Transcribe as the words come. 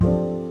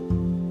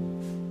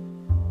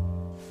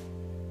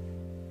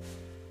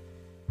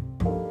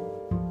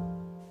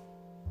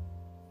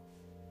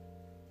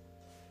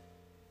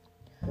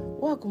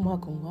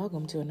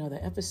Welcome to another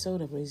episode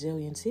of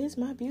Resilience is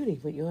My Beauty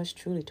with yours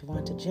truly,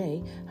 Tawanta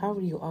J. How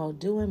are you all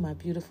doing, my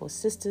beautiful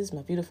sisters,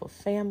 my beautiful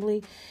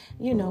family?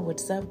 You know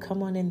what's up.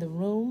 Come on in the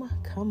room.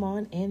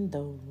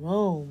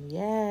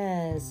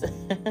 Yes.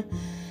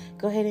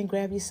 Go ahead and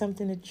grab you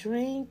something to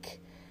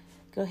drink.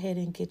 Go ahead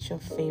and get your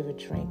favorite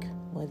drink,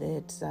 whether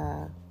it's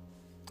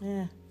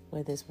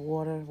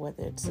water,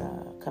 whether it's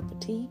a cup of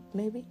tea,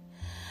 maybe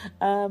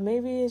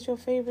it's your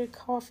favorite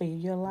coffee,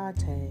 your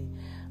latte.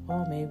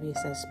 Or maybe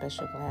it's that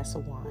special glass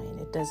of wine.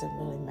 It doesn't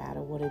really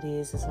matter what it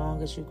is, as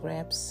long as you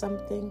grab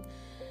something,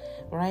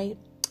 right?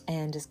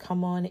 And just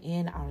come on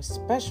in our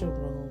special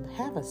room.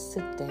 Have a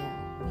sit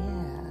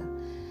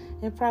down,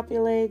 and prop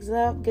your legs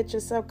up. Get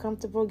yourself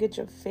comfortable. Get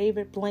your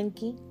favorite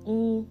blankie.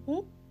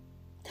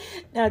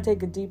 Now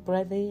take a deep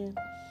breath in.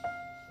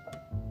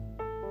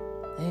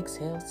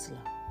 Exhale slow.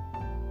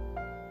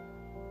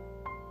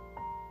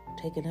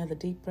 Take another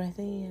deep breath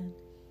in.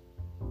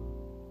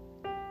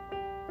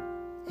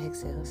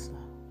 Exhale slow.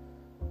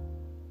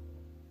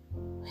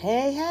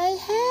 Hey,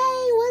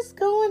 what's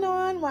going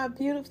on, my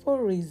beautiful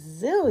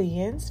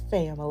Resilience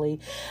family?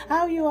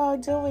 How you all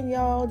doing,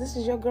 y'all? This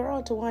is your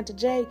girl, Tawanta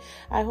J.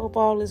 I hope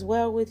all is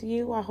well with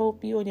you. I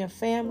hope you and your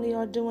family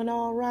are doing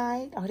all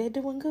right. Oh, they're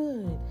doing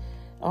good.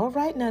 All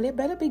right, now they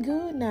better be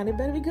good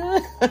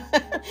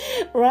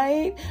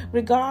right?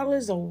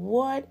 Regardless of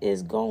what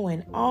is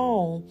going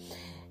on,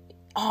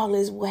 all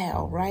is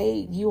well,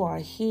 right? You are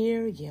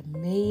here. You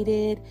made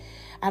it.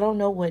 I don't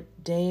know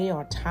what day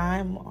or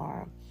time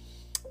or,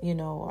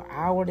 or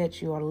hour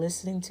that you are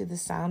listening to the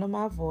sound of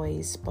my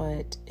voice,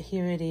 but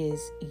here it is.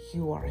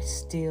 You are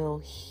still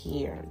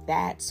here.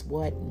 That's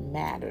what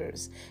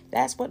matters.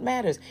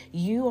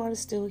 You are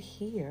still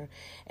here.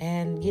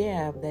 And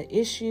the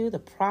issue, the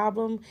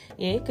problem,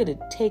 it could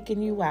have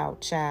taken you out,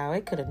 child.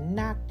 It could have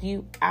knocked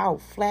you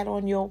out flat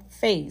on your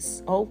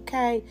face.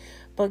 Okay.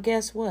 But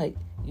guess what?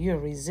 You're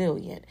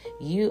resilient.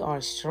 You are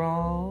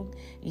strong.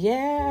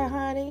 Yeah,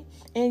 honey.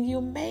 And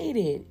you made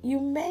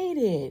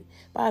it.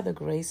 By the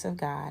grace of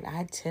God,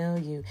 I tell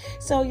you.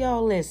 So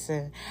y'all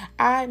listen,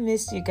 I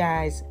missed you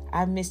guys.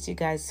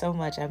 So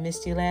much. I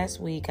missed you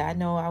last week. I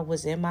know I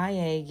was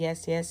MIA.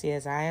 Yes.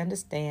 I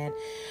understand.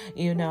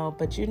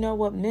 But you know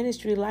what?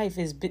 Ministry life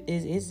is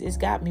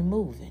got me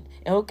moving.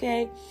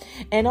 Okay.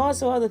 And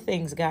also other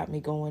things got me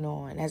going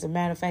on. As a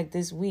matter of fact,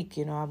 this week,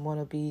 I'm going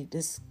to be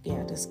this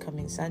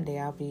coming Sunday,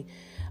 I'll be,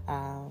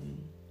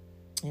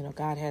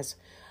 God has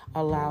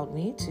allowed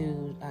me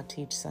to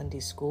teach Sunday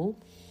school,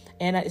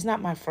 and it's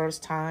not my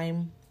first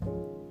time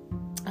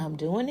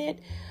doing it.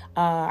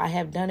 I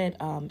have done it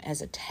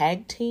as a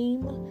tag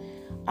team,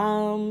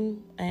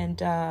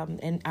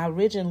 and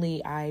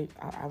originally I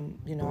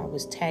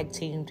was tag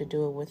teamed to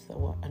do it with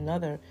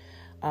another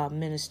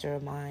minister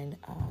of mine,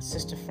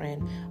 sister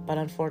friend, but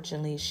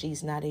unfortunately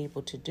she's not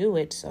able to do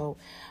it. So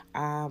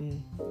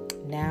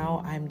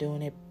now I'm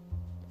doing it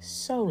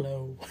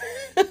solo.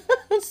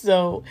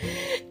 So,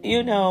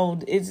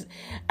 it's,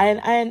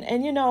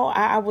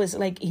 I was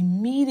like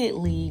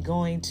immediately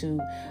going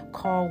to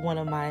call one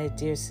of my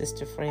dear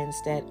sister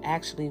friends that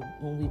actually,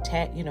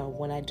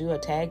 when I do a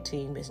tag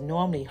team, it's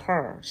normally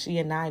her. She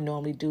and I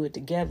normally do it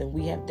together.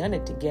 We have done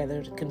it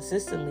together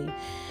consistently,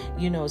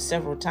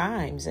 several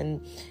times.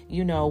 And,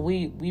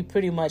 we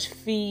pretty much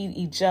feed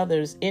each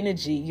other's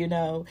energy,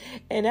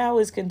 and I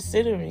was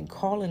considering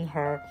calling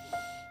her.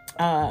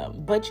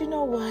 But you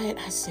know what?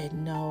 I said,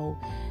 no,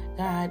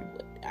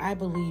 God, I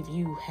believe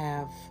you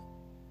have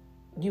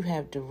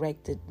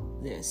directed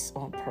this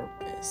on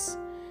purpose,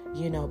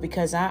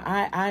 because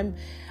I'm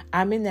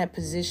in that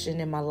position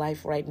in my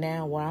life right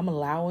now where I'm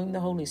allowing the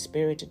Holy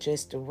Spirit to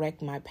just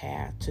direct my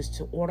path, just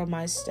to order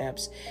my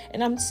steps.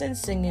 And I'm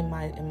sensing in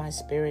my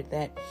spirit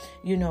that,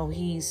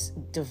 he's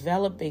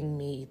developing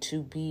me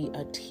to be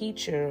a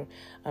teacher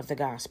of the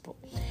gospel,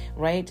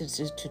 right?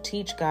 To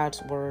teach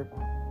God's word,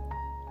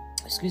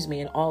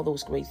 and all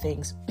those great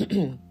things.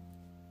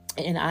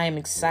 And I am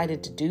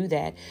excited to do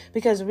that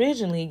because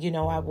originally,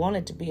 I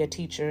wanted to be a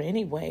teacher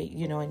anyway,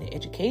 in the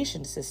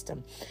education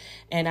system.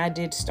 And I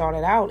did start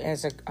it out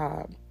as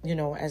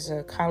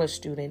a college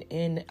student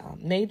in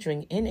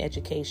majoring in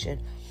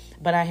education.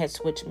 But I had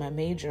switched my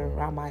major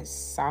around my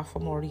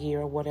sophomore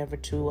year or whatever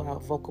to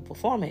vocal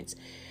performance.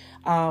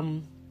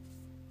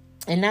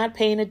 And not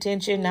paying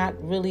attention, not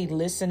really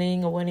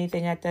listening or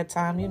anything at that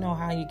time. You know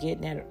how you get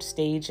in that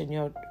stage in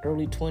your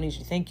early 20s,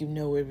 you think you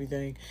know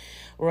everything,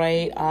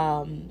 right?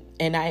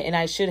 And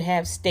I should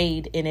have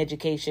stayed in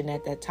education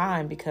at that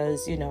time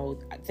because,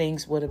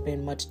 things would have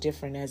been much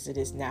different as it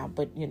is now.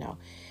 But,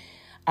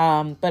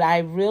 but I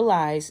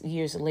realized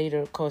years later,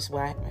 of course,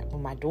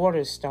 when my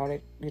daughters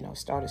started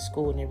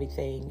school and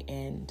everything,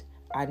 and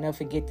I never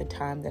forget the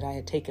time that I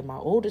had taken my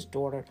oldest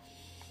daughter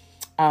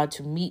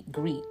to meet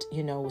greet.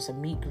 It was a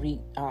meet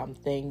greet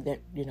thing that,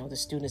 the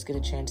students get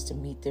a chance to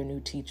meet their new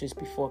teachers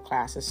before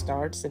classes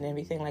starts and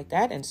everything like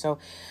that. And so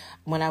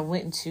when I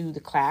went into the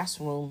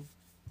classroom,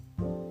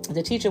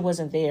 the teacher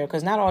wasn't there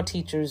because not all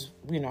teachers,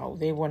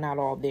 they were not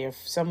all there.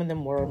 Some of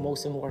them were,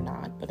 most of them were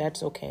not, but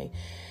that's okay.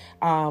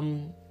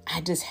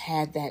 I just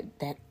had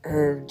that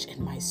urge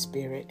in my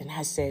spirit. And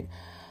I said,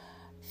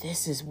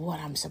 this is what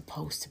I'm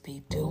supposed to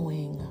be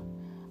doing.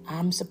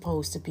 I'm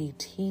supposed to be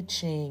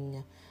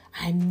teaching.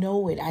 I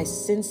know it. I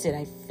sense it.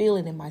 I feel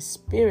it in my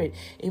spirit.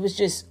 It was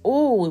just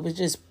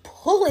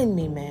pulling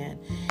me, man.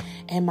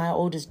 And my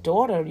oldest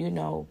daughter,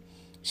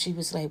 she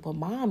was like, well,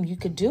 Mom, you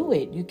could do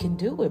it. You can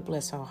do it.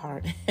 Bless her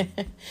heart.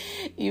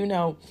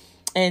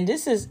 And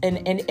this is,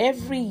 and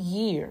every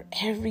year,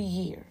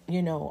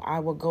 I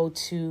would go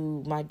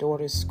to my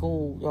daughter's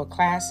school or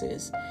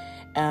classes,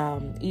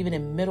 even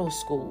in middle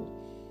school.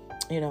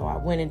 I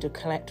went into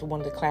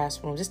one of the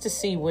classrooms just to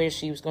see where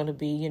she was going to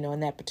be, in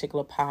that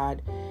particular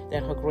pod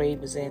that her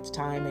grade was at the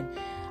time. And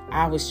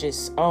I was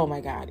just, oh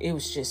my God, it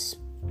was just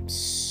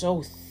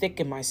so thick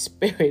in my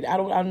spirit. I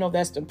don't know if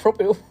that's the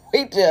appropriate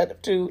way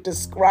to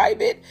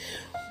describe it.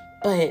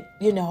 But,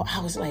 I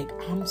was like,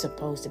 I'm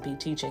supposed to be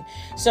teaching.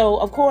 So,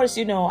 of course,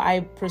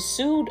 I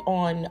pursued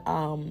on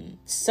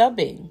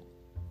subbing.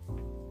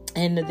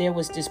 And there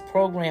was this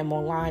program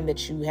online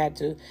that you had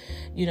to,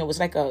 it was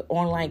like an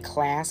online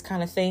class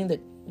kind of thing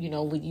that,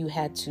 where you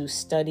had to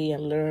study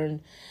and learn,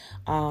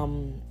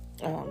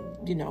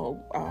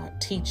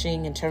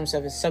 teaching in terms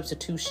of a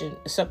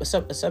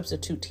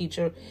substitute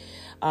teacher,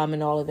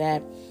 and all of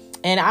that.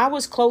 And I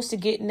was close to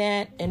getting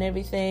that and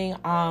everything.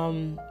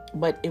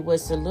 But it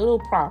was a little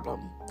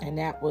problem, and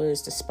that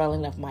was the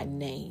spelling of my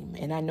name.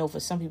 And I know for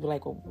some people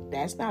like, well,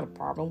 that's not a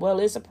problem. Well,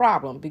 it's a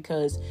problem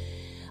because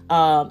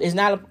it's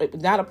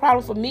not a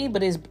problem for me,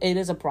 but it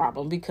is a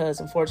problem because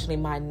unfortunately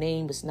my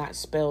name is not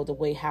spelled the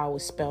way how it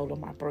was spelled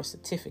on my birth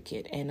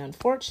certificate. And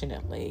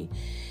unfortunately,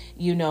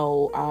 it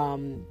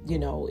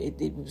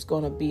was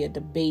going to be a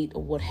debate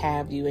or what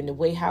have you. And the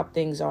way how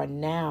things are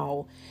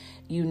now,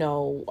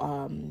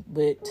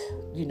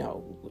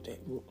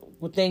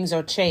 with things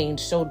are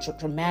changed so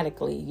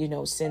dramatically,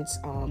 since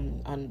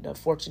on the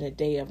fortunate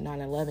day of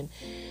 9/11,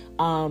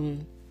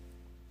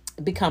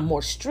 become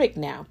more strict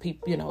now.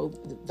 People, a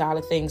lot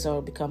of things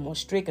are become more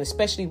strict, and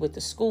especially with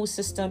the school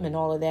system and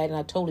all of that. And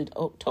I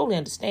totally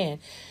understand.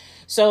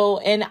 So,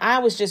 and I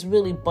was just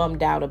really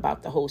bummed out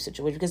about the whole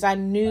situation because I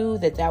knew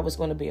that was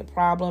going to be a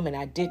problem, and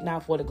I did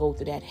not want to go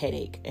through that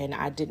headache, and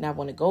I did not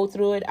want to go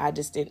through it. I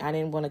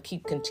didn't want to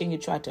continue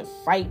trying to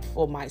fight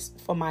for my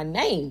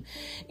name.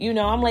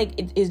 I'm like,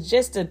 it's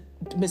just a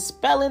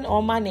misspelling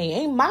on my name.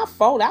 Ain't my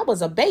fault. I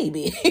was a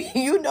baby,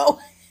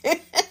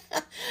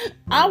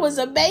 I was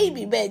a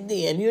baby back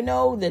then,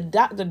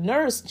 the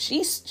nurse,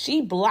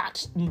 she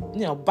botched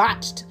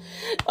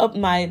up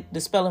the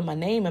spelling of my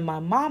name. And my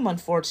mom,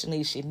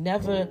 unfortunately, she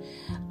never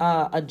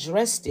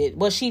addressed it.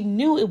 Well, she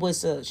knew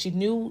she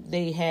knew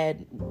they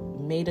had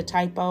made a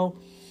typo,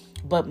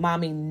 but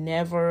mommy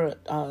never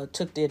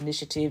took the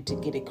initiative to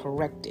get it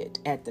corrected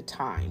at the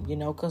time,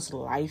 because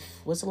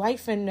life was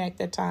life in at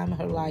that time of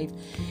her life.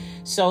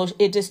 So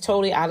it just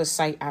totally out of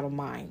sight, out of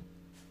mind.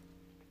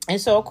 And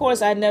so, of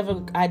course, I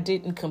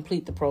didn't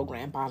complete the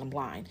program, bottom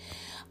line.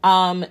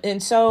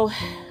 And so,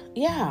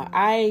 yeah,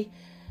 I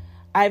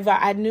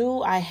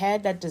knew I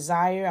had that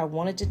desire. I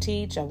wanted to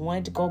teach. I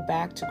wanted to go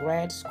back to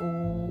grad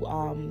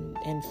school,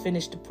 and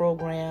finish the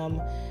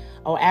program,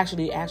 or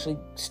actually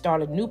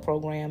start a new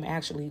program,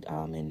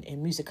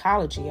 in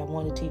musicology. I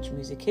wanted to teach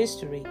music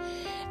history,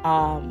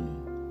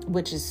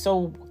 which is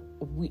so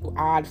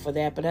odd for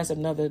that, but that's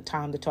another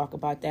time to talk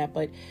about that.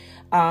 But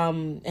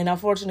and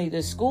unfortunately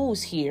the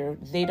schools here,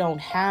 they don't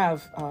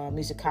have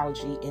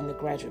musicology in the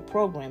graduate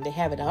program. They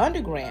have it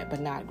undergrad but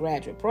not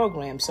graduate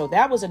program. So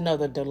that was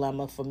another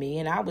dilemma for me.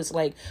 And I was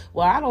like,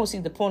 well, I don't see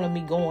the point of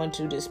me going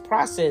through this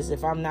process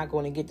if I'm not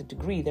going to get the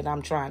degree that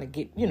I'm trying to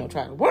get,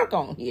 trying to work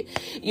on here,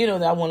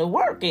 that I want to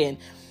work in.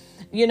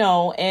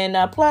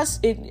 And plus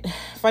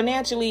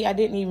financially, I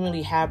didn't even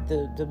really have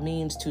the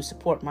means to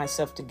support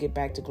myself to get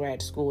back to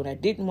grad school. And I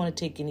didn't want to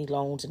take any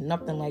loans and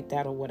nothing like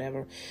that or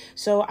whatever.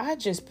 So I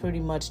just pretty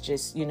much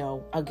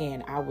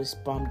again, I was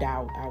bummed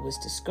out. I was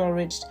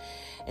discouraged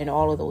and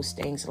all of those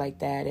things like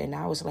that. And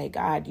I was like,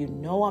 God,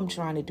 I'm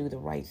trying to do the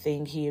right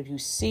thing here. You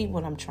see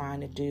what I'm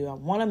trying to do. I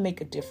want to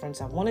make a difference.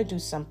 I want to do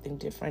something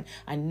different.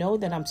 I know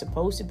that I'm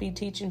supposed to be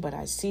teaching, but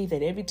I see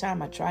that every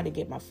time I try to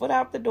get my foot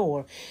out the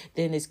door,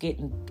 then it's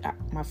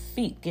my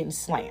feet getting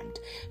slammed,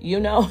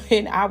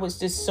 and I was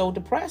just so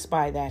depressed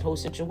by that whole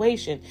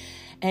situation.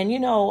 And,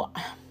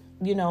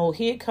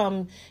 here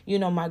come,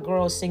 my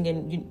girl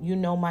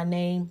singing, my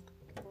name.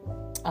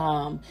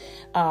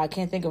 I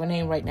can't think of her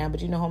name right now,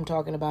 but you know who I'm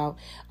talking about.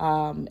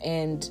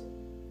 And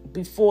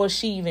before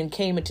she even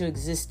came into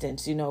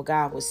existence,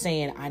 God was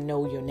saying, I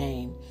know your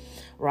name,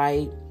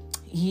 right?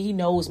 He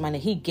knows my name.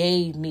 He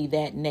gave me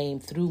that name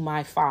through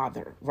my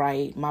father,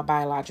 right? My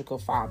biological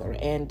father.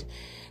 And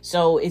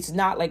so it's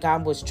not like I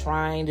was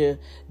trying to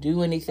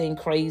do anything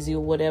crazy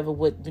or whatever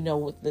with,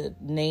 with the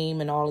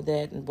name and all of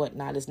that and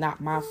whatnot. It's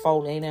not my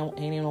fault. Ain't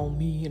on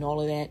me and all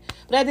of that.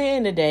 But at the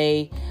end of the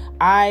day,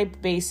 I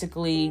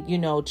basically,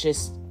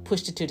 just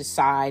pushed it to the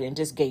side and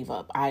just gave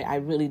up. I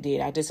really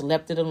did. I just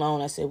left it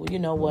alone. I said, well, you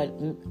know what?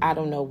 I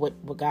don't know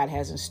what God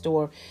has in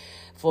store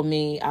for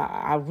me.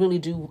 I really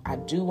do. I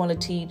do want to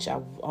teach.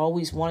 I've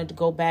always wanted to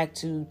go back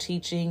to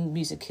teaching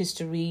music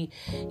history,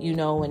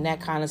 and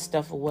that kind of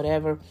stuff or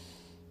whatever.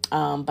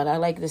 But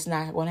it's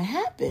not going to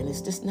happen.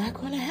 It's just not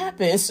going to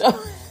happen. So,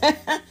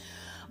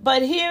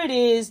 but here it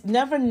is,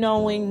 never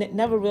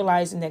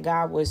realizing that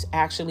God was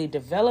actually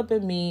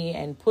developing me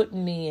and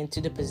putting me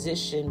into the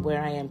position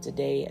where I am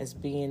today as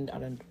being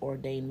an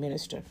ordained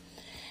minister.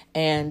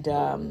 And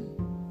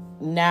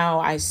now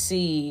I'm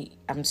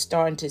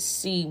starting to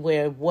see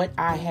where what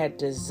I had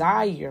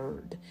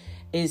desired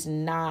is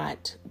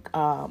not,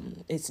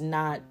 it's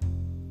not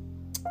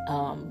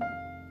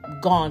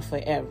gone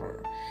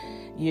forever.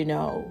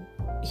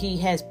 He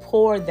has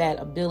poured that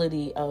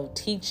ability of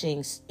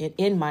teaching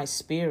in my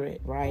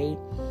spirit, right?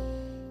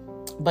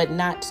 But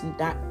not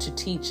to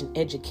teach an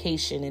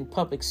education in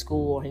public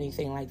school or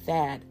anything like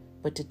that,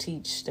 but to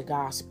teach the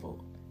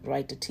gospel,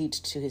 right? To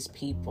teach to his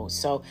people.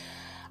 So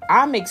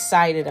I'm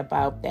excited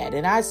about that.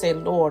 And I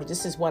said, Lord,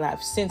 this is what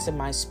I've sensed in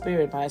my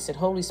spirit. But I said,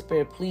 Holy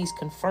Spirit, please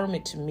confirm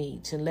it to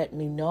me to let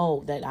me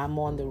know that I'm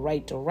on the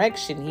right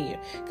direction here.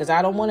 Because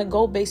I don't want to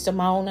go based on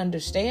my own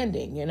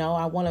understanding.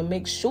 I want to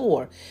make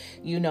sure,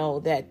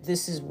 that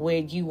this is where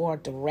you are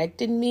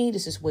directing me.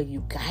 This is where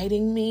you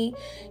guiding me,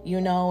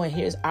 and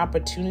here's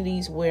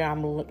opportunities where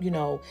I'm,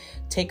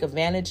 take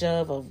advantage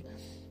of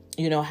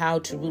how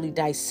to really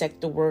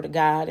dissect the word of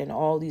God and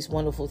all these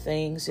wonderful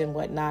things and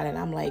whatnot. And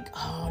I'm like,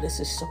 oh,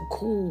 this is so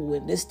cool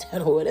and this,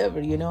 that, or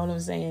whatever, you know what I'm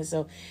saying?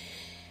 So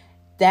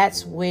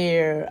that's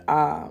where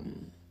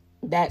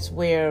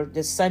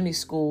the Sunday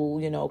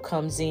school,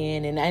 comes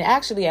in. And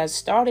I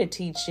started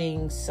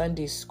teaching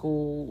Sunday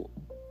school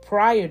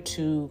prior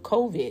to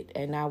COVID,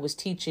 and I was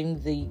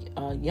teaching the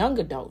young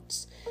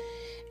adults,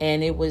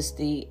 and it was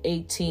the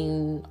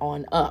 18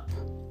 on up.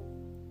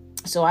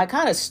 So I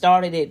kind of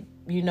started it,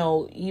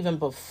 even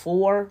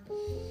before,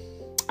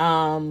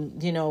 God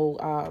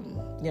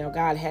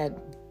had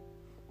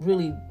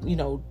really,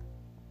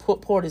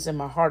 poured this in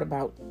my heart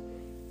about,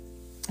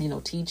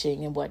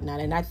 teaching and whatnot.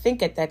 And I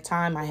think at that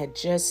time I had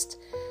just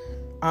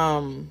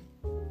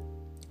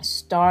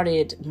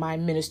started my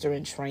minister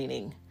in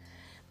training.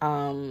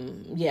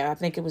 I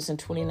think it was in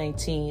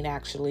 2019,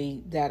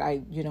 actually, that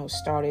I,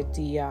 started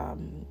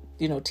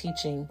the,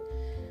 teaching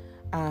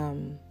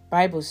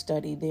Bible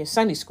study, their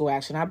Sunday school,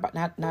 actually,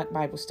 not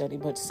Bible study,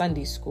 but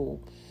Sunday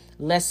school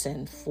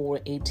lesson for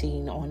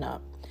 18 on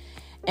up.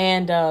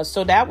 And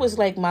so that was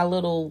like my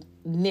little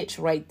niche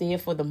right there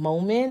for the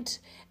moment.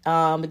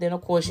 But then,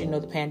 of course,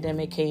 the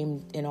pandemic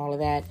came and all of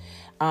that.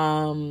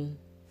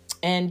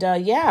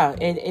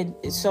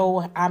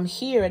 So I'm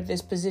here at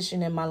this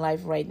position in my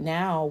life right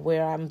now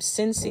where I'm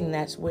sensing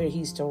that's where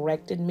he's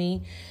directed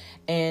me,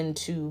 and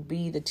to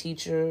be the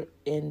teacher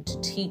and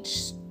to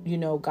teach,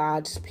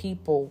 God's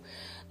people,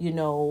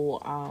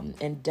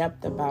 in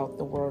depth about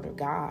the word of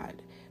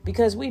God,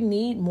 because we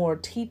need more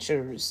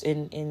teachers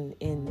in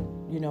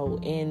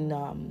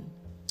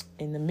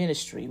the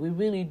ministry. We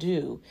really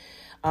do.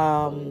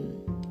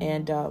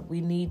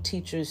 We need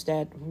teachers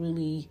that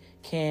really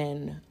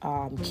can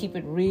keep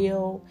it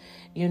real,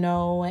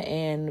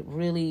 and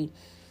really,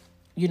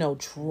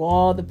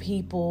 draw the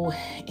people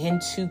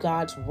into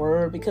God's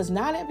word, because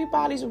not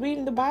everybody's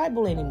reading the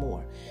Bible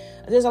anymore.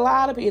 There's a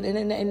lot of people,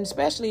 and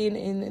especially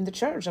in the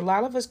church, a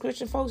lot of us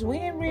Christian folks, we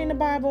ain't reading the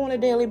Bible on a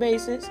daily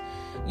basis.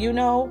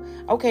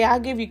 Okay,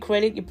 I'll give you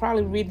credit. You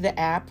probably read the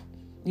app,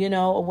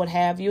 or what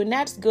have you. And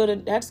that's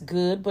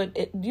good. But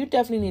you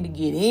definitely need to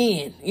get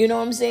in. You know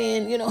what I'm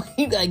saying? You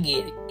got to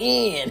get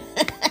in.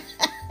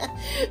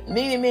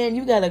 Meaning, man,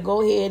 you got to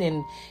go ahead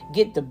and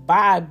get the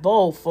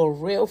Bible for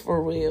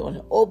real,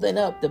 and open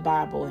up the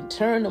Bible and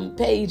turn them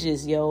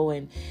pages,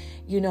 and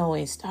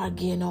start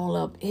getting all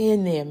up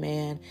in there,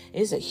 man.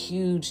 It's a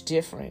huge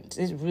difference.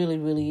 It really,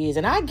 really is.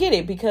 And I get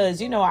it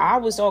because, I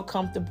was all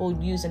comfortable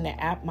using the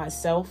app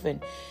myself,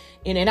 and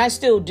I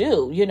still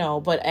do,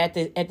 but at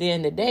the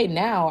end of the day,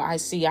 now I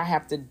see I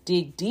have to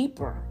dig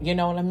deeper. You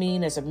know what I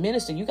mean? As a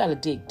minister, you got to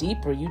dig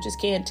deeper. You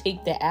just can't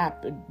take the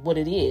app what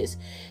it is.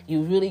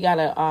 You really got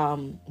to,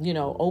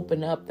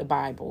 open up the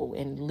Bible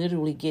and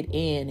literally get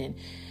in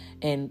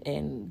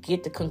and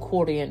get the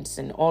concordance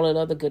and all of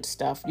the other good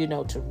stuff,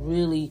 to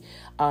really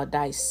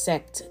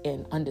dissect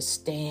and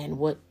understand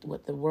what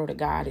the word of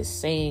God is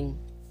saying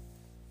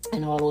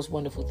and all those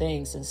wonderful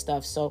things and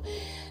stuff. So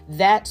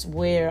that's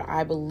where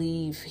I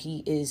believe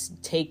he is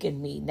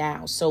taking me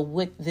now. So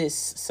with this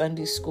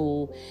Sunday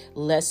school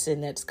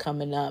lesson that's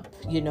coming up,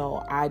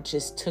 I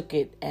just took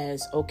it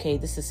as, okay,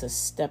 this is a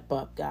step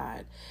up,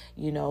 God.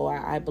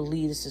 I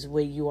believe this is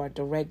where you are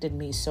directing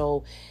me.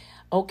 So,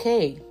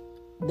 okay,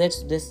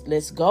 let's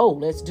go.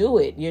 Let's do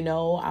it.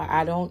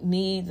 I don't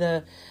need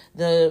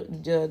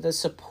the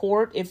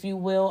support, if you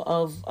will,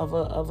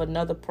 of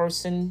another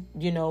person,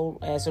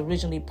 as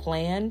originally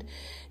planned,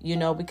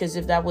 because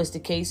if that was the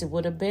case, it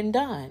would have been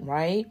done.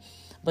 Right.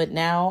 But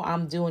now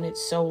I'm doing it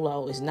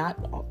solo. It's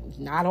not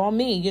on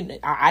me.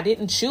 I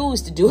didn't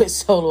choose to do it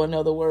solo. In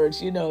other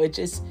words, it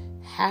just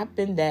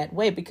happened that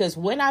way, because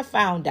when I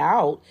found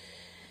out,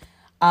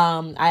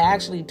 I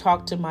actually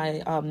talked to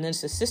my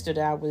minister sister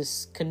that I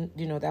was,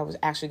 that was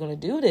actually going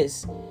to do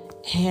this.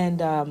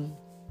 And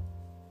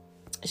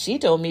she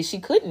told me she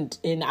couldn't.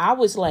 And I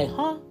was like,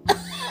 huh?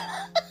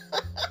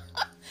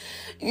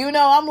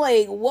 I'm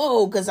like,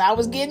 whoa, because I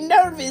was getting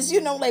nervous,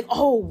 like,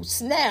 oh,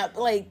 snap.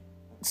 Like,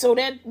 so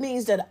that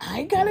means that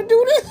I got to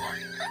do this?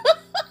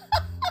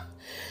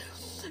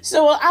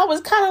 So I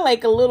was kind of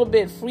like a little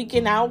bit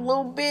freaking out a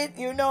little bit,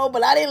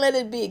 but I didn't let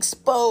it be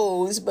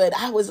exposed. But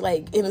I was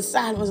like,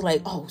 inside, I was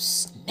like, oh,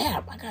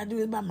 snap, I got to do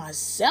this by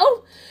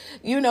myself,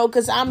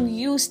 because I'm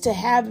used to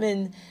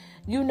having,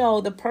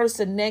 the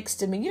person next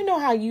to me. You know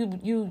how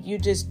you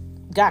just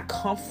got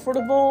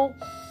comfortable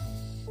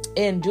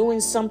in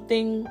doing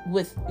something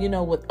with,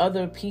 with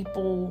other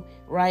people,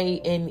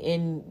 right?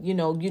 And you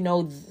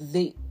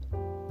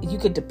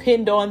could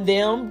depend on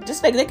them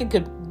just like they can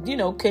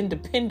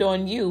depend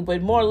on you,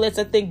 but more or less,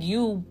 I think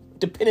you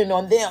depending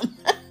on them.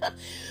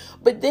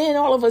 But then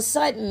all of a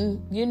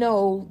sudden,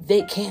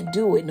 they can't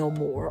do it no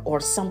more, or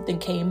something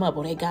came up,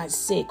 or they got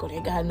sick, or they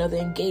got another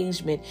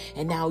engagement,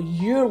 and now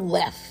you're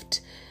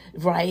left,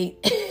 right?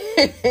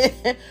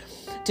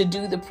 To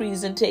do the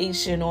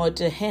presentation or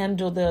to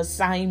handle the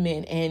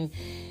assignment. And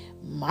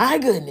my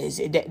goodness,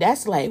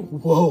 that's like,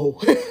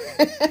 whoa.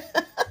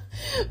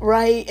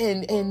 Right.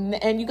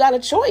 And you got a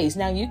choice.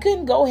 Now you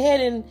can go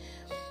ahead and,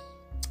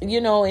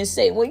 and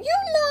say, well,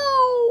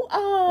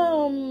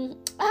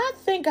 I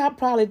think I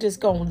probably just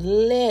gonna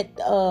let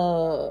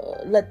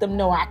them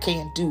know I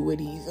can't do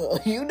it either,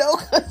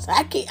 cause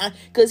I can't,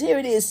 cause here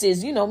it is,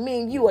 sis,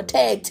 me and you are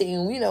tag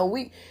team, we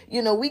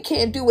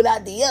can't do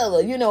without the other,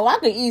 I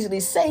could easily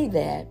say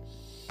that,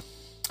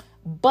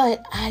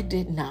 but I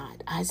did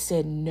not. I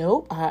said,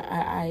 nope,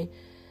 I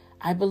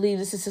believe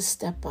this is a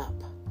step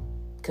up,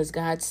 cause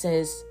God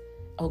says,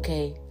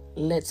 okay,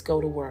 let's go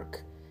to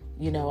work.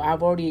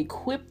 I've already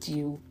equipped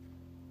you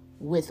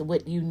with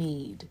what you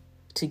need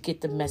to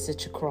get the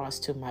message across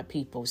to my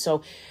people.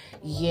 So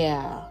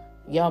yeah,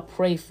 y'all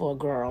pray for a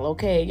girl.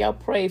 Okay. Y'all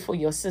pray for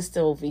your sister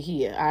over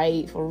here.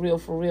 For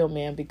real,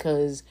 man,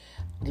 because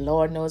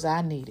Lord knows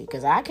I need it,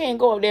 because I can't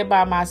go up there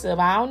by myself.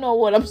 I don't know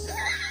what I'm saying.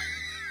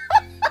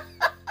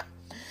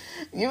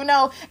 And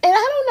I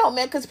don't know,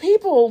 man, because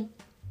people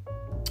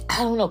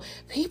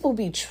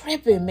be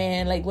tripping,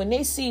 man. Like when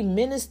they see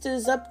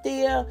ministers up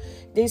there,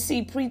 they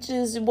see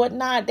preachers and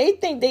whatnot, they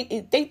think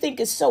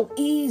it's so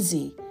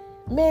easy.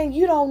 Man,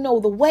 you don't know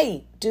the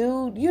weight,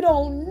 dude. You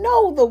don't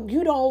know the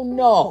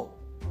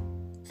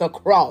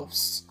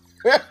cross.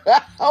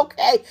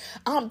 Okay.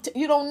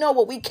 You don't know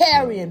what we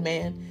carrying,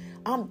 man.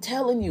 I'm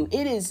telling you,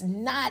 it is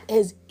not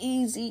as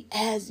easy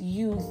as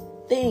you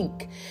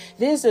think.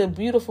 There's a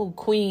beautiful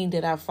queen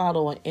that I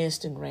follow on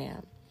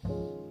Instagram.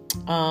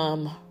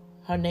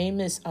 Her name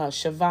is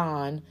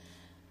Siobhan.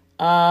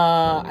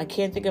 I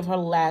can't think of her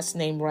last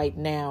name right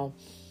now.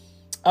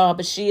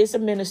 But she is a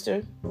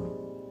minister.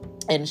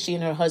 And she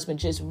and her husband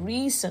just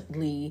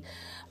recently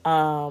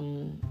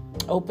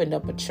opened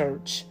up a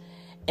church.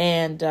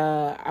 And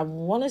I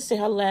want to say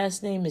her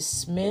last name is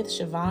Smith,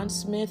 Siobhan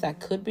Smith. I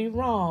could be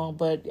wrong.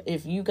 But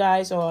if you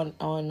guys are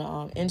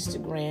on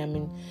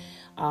Instagram,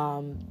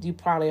 and you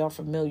probably are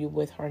familiar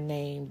with her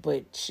name.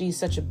 But she's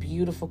such a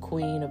beautiful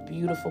queen, a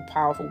beautiful,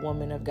 powerful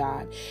woman of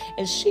God.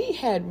 And she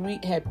had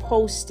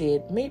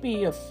posted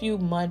maybe a few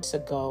months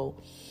ago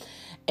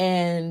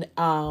and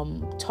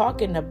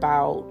talking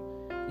about,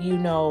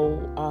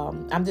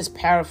 I'm just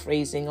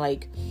paraphrasing,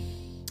 like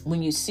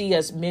when you see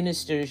us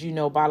ministers,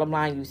 bottom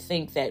line, you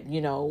think that,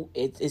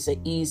 it's an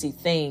easy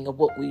thing of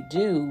what we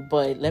do.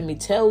 But let me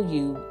tell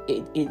you,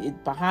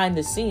 it behind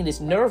the scene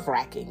is nerve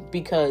wracking,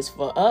 because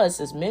for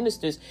us as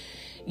ministers,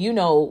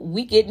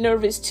 we get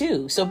nervous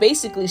too. So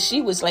basically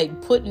she was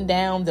like putting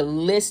down the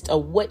list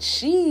of what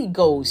she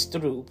goes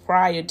through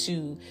prior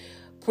to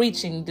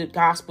preaching the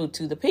gospel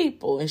to the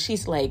people. And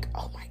she's like,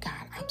 oh my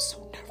God, I'm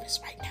so nervous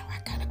right now. I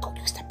gotta go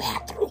use the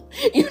bathroom.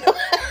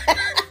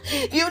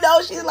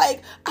 She's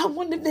like, I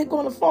wonder if they're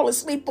going to fall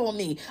asleep on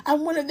me. I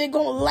wonder if they're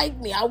going to like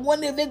me. I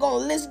wonder if they're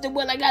going to listen to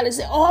what I got to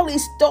say. All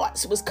these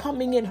thoughts was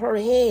coming in her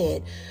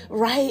head,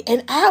 right?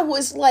 And I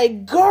was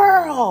like,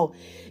 girl,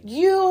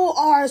 you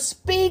are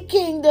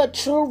speaking the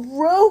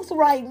truth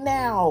right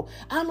now.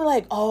 I'm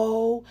like,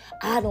 oh,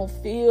 I don't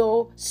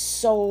feel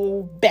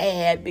so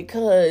bad,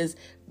 because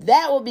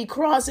that would be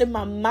crossing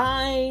my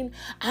mind.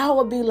 I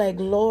would be like,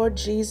 Lord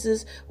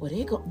Jesus, what?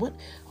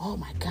 Oh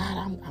my God,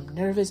 I'm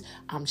nervous.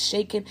 I'm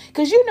shaking.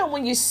 Because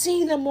when you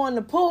see them on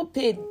the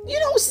pulpit, you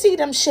don't see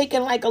them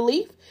shaking like a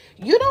leaf.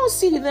 You don't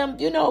see them,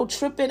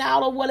 tripping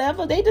out or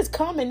whatever. They just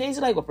come and they're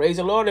like, well, praise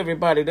the Lord,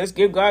 everybody. Let's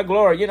give God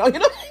glory.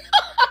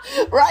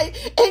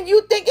 Right? And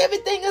you think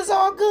everything is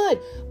all good.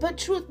 But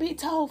truth be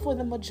told, for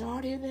the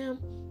majority of them,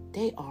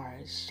 they are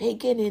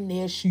shaking in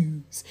their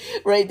shoes,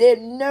 right? They're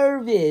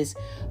nervous.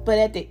 But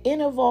at the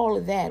end of all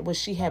of that, what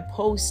she had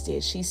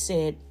posted, she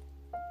said,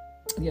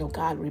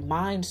 God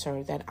reminds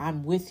her that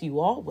I'm with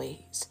you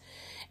always.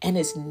 And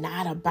it's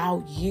not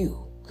about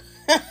you.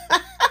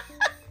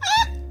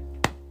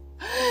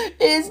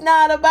 It's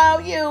not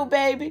about you,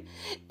 baby.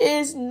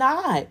 It's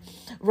not,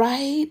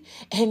 right?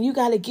 And you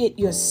got to get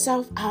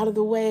yourself out of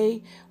the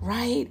way,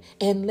 right?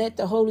 And let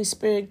the Holy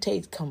Spirit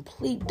take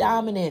complete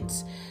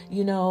dominance,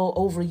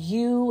 over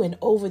you and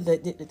over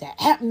the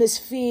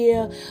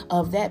atmosphere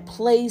of that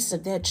place,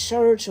 of that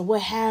church, or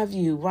what have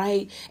you,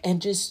 right?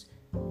 And just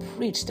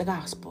preach the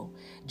gospel.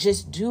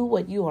 Just do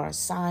what you are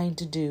assigned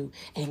to do,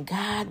 and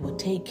God will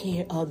take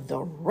care of the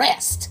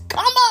rest.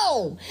 Come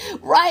on,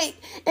 right?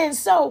 And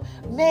so,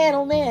 man,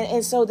 oh man.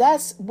 And so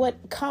that's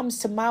what comes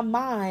to my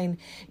mind,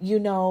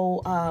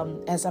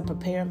 as I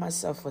prepare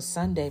myself for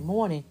Sunday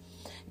morning,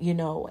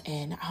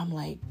 and I'm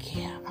like,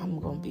 yeah, I'm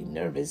going to be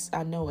nervous.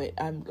 I know it.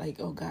 I'm like,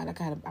 oh God, I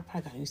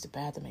probably got to use the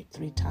bathroom like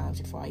 3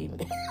 times before I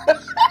even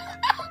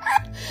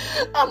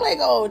I'm like,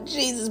 oh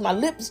Jesus, my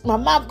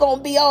mouth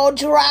gonna be all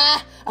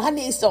dry. I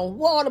need some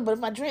water, but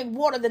if I drink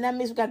water, then that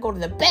means we gotta go to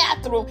the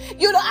bathroom.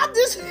 I'm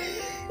just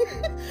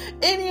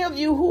any of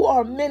you who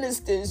are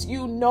ministers,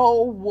 you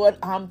know what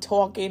I'm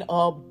talking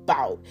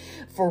about.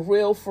 For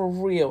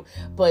real.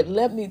 But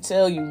let me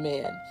tell you,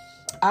 man,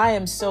 I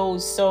am so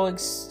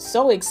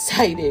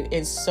excited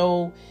and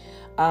so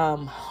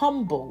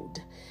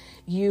humbled,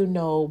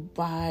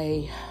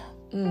 by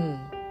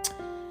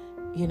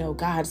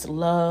God's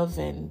love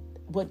and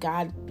what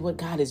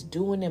God is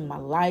doing in my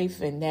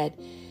life. And that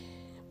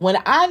when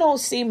I don't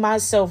see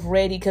myself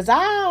ready, because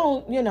I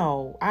don't,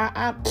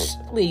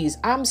 please,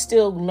 I'm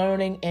still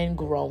learning and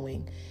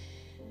growing.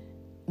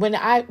 When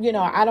I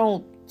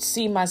don't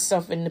see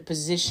myself in the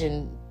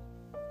position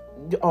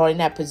or in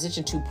that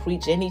position to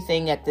preach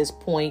anything at this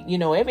point.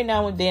 Every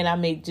now and then I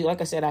may do,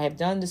 like I said, I have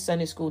done the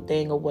Sunday school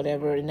thing or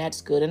whatever, and that's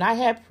good. And I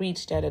have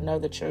preached at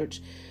another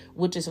church,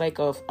 which is like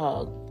it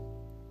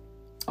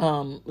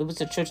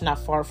was a church not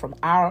far from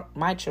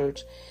my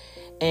church.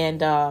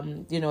 And,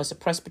 it's a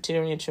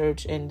Presbyterian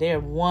church, and they're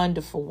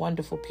wonderful,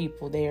 wonderful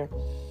people there.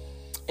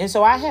 And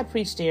so I have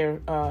preached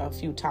there a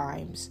few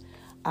times.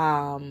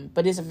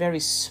 But it's a very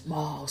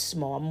small,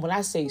 when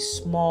I say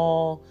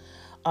small,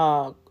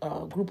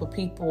 group of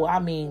people, I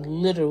mean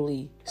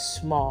literally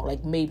small,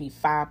 like maybe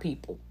 5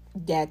 people.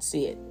 That's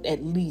it,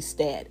 at least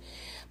that.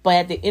 But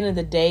at the end of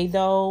the day,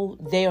 though,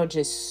 they are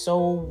just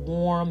so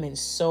warm and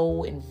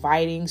so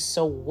inviting,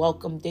 so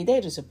welcome.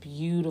 They're just a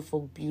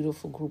beautiful,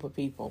 beautiful group of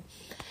people.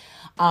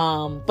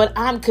 But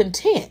I'm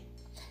content.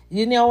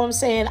 You know what I'm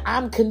saying?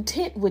 I'm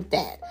content with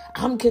that.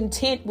 I'm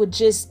content with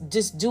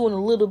just doing a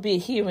little bit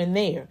here and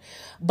there.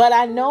 But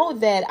I know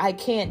that I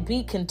can't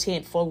be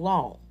content for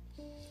long.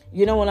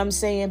 You know what I'm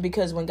saying?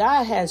 Because when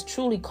God has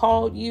truly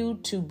called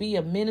you to be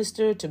a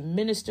minister, to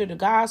minister the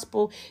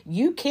gospel,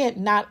 you can't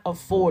not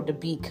afford to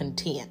be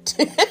content.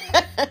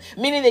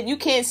 Meaning that you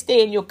can't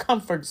stay in your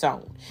comfort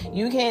zone.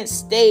 You can't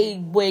stay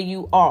where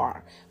you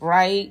are,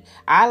 right?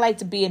 I like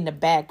to be in the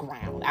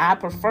background. I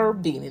prefer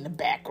being in the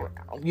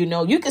background.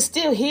 You can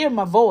still hear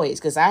my voice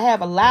because I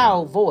have a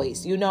loud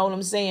voice. You know what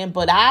I'm saying?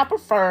 But I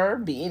prefer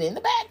being in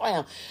the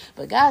background.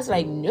 But God's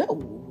like, no.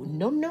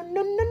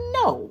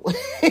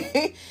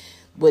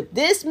 With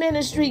this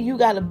ministry, you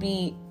got to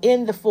be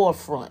in the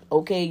forefront,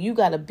 okay? You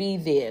got to be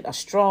there, a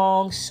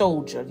strong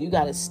soldier. You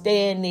got to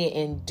stand there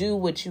and do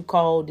what you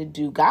called to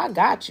do. God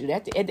got you.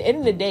 At the end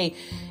of the day,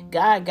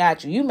 God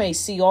got you. You may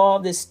see all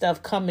this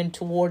stuff coming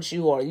towards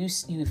you, or you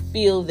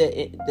feel that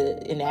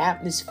in the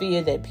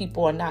atmosphere that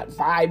people are not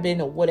vibing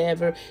or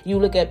whatever. You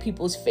look at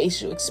people's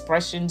facial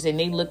expressions and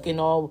they looking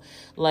all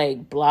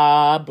like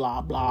blah,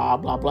 blah, blah,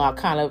 blah, blah,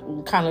 kind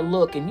of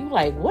look. And you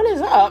like, what is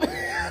up?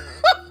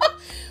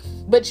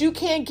 But you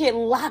can't get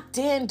locked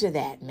into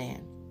that,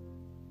 man.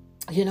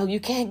 You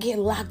can't get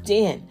locked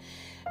in.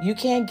 You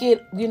can't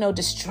get,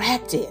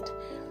 distracted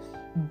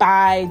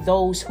by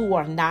those who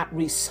are not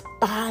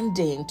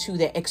responding to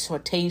the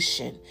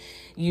exhortation,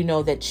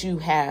 that you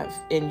have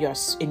in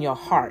your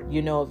heart.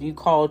 If you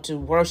call to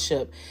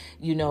worship,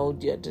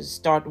 to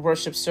start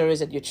worship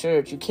service at your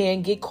church, you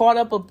can't get caught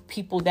up with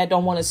people that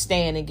don't want to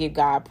stand and give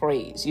God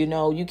praise. You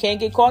can't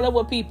get caught up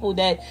with people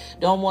that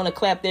don't want to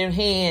clap their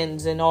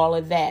hands and all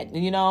of that.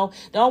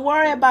 Don't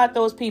worry about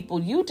those people.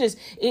 You just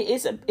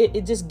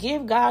just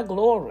give God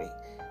glory,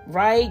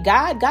 right?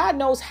 God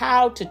knows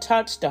how to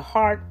touch the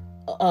heart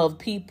of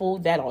people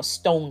that are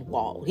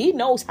stonewalled. He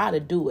knows how to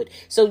do it.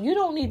 So you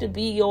don't need to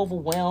be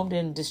overwhelmed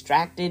and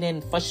distracted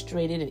and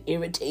frustrated and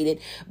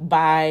irritated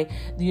by,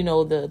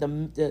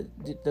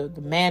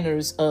 the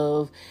manners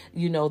of,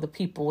 the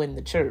people in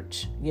the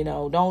church.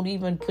 Don't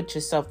even put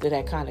yourself to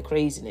that kind of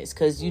craziness,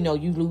 because, you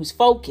lose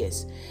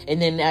focus. And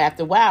then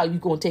after a while, you're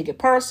going to take it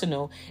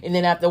personal. And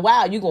then after a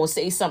while, you're going to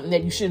say something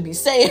that you shouldn't be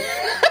saying.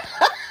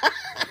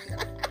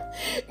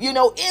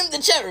 In the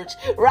church,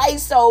 right?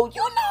 So,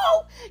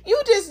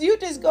 you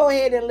just go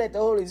ahead and let the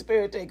Holy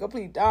Spirit take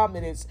complete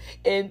dominance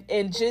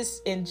and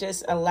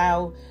just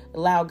allow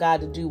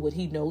God to do what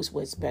he knows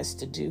what's best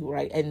to do,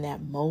 right? In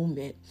that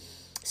moment.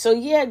 So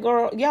yeah,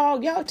 girl,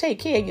 y'all take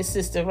care of your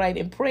sister, right?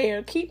 In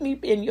prayer, keep me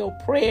in your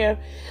prayer,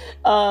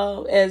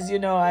 as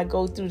I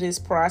go through this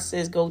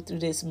process, go through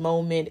this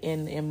moment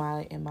in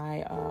my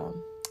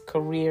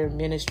career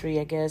ministry,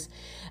 I guess.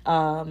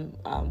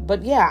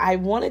 But yeah, I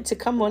wanted to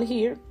come on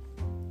here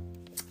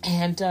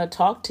and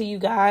talk to you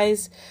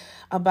guys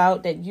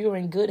about that you're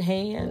in good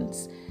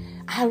hands.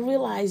 I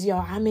realize,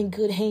 y'all, I'm in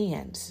good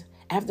hands.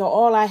 After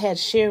all I had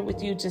shared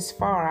with you just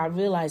far, I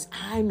realized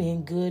I'm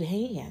in good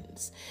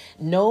hands.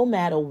 No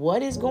matter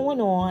what is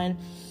going on,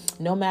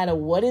 no matter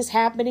what is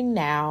happening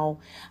now,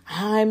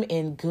 I'm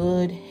in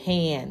good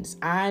hands.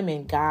 I'm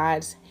in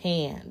God's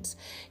hands.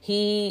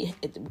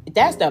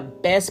 That's the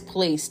best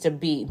place to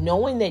be.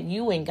 Knowing that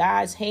you in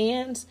God's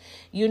hands,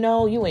 you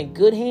in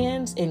good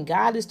hands, and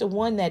God is the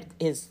one that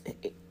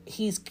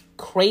He's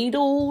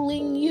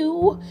cradling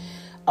you.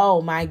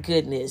 Oh my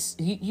goodness.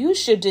 You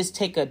should just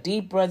take a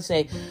deep breath and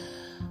say,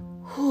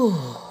 whew,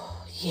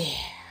 yeah.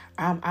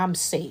 I'm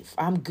safe.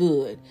 I'm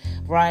good,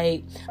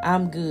 right?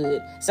 I'm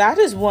good. So I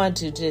just want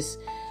to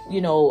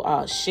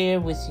share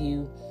with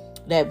you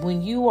that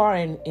when you are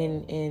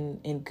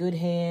in good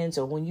hands,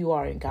 or when you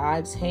are in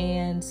God's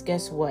hands,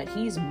 guess what?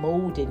 He's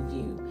molding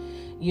you.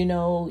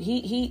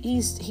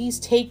 He's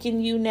taking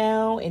you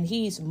now, and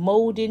He's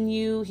molding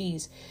you.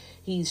 He's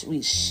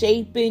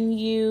reshaping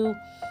you.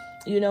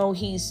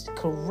 He's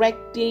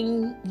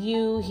correcting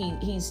you.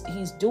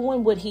 He's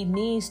doing what He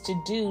needs to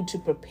do to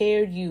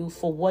prepare you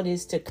for what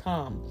is to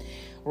come,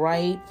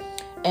 right?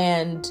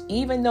 And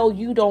even though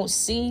you don't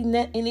see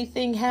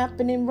anything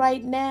happening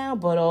right now,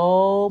 but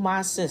oh,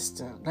 my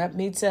sister, let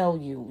me tell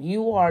you,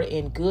 you are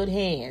in good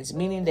hands,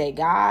 meaning that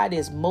God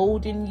is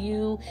molding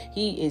you.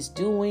 He is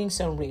doing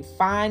some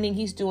refining.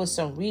 He's doing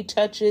some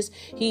retouches.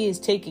 He is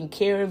taking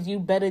care of you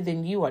better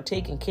than you are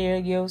taking care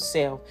of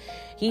yourself.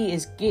 He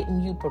is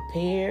getting you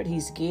prepared.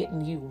 He's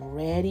getting you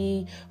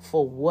ready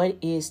for what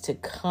is to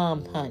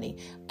come, honey.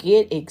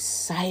 Get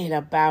excited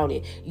about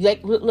it. Like,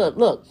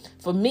 look,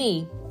 for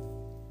me,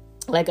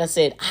 like I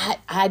said,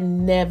 I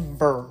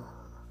never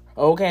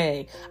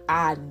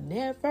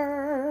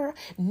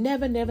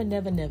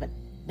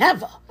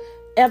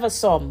ever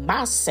saw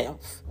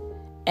myself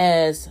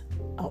as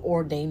an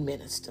ordained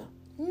minister.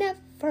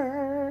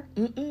 Never.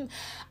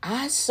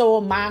 I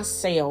saw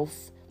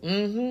myself,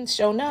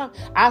 sure enough,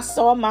 I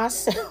saw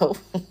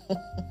myself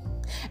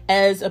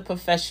as a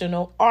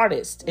professional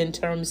artist in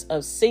terms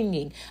of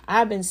singing.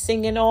 I've been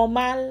singing all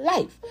my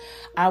life.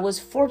 I was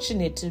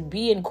fortunate to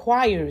be in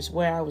choirs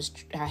where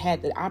I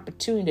had the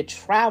opportunity to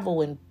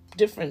travel in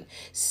different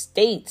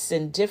states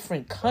and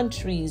different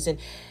countries, and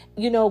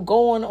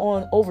going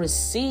on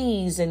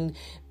overseas and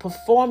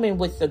performing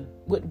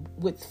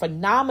with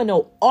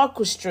phenomenal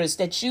orchestras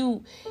that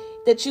you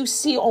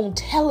see on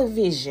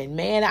television,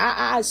 man.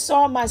 I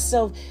saw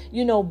myself,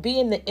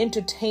 being the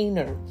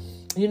entertainer.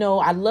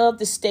 I love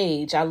the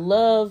stage. I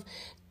love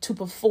to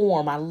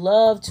perform. I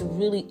love to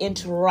really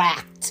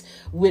interact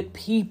with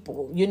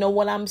people. You know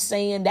what I'm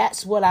saying?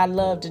 That's what I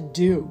love to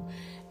do.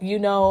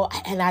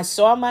 And I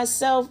saw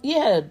myself,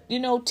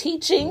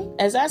 teaching,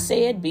 as I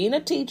said, being a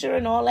teacher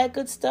and all that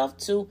good stuff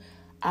too.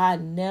 I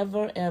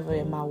never, ever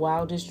in my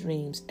wildest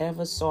dreams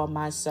ever saw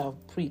myself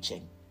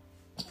preaching.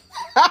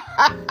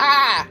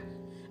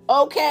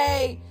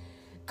 Okay,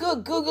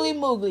 good googly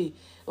moogly.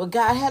 Well,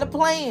 God had a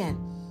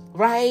plan.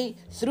 Right?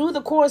 Through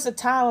the course of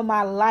time of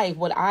my life,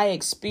 what I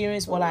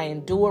experienced, what I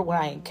endured, what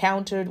I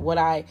encountered, what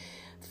I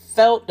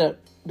felt, the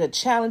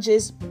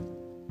challenges,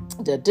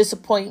 the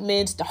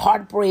disappointments, the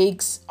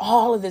heartbreaks,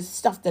 all of the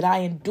stuff that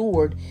I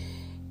endured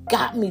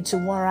got me to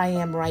where I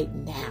am right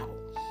now.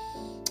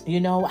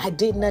 I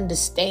didn't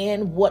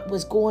understand what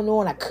was going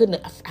on. I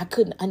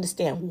couldn't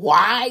understand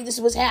why this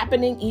was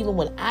happening, even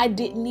when I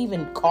didn't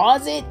even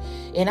cause it.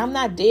 And I'm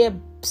not there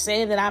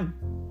saying that I'm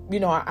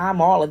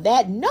all of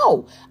that.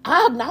 No,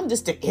 I'm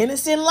just an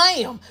innocent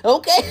lamb.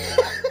 Okay.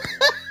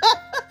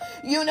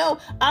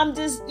 I'm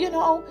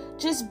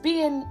just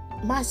being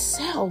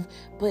myself,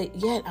 but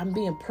yet I'm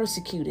being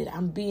persecuted.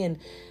 I'm being,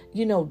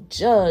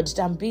 judged.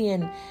 I'm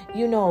being,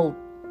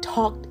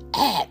 talked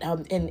at,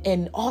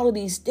 and all of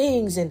these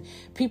things, and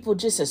people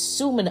just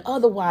assuming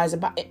otherwise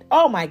about it.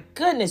 Oh my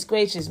goodness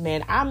gracious,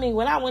 man. I mean,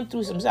 when I went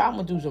through some stuff,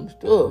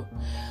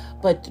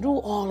 but through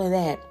all of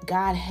that,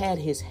 God had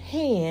His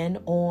hand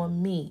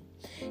on me.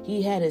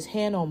 He had His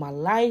hand on my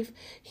life.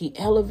 He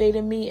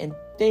elevated me in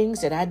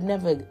things that I'd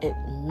never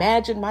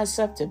imagined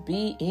myself to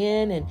be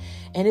in. And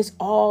it's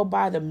all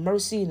by the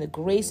mercy and the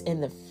grace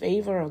and the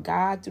favor of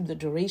God through the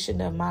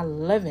duration of my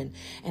living.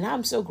 And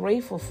I'm so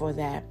grateful for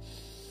that.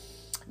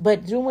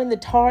 But during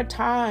the hard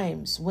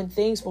times, when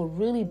things were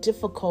really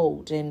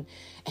difficult, and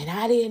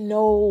I didn't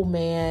know,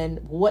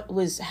 man,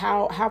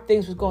 how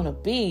things was going to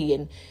be.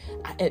 And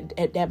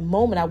at that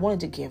moment, I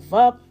wanted to give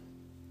up.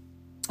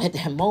 At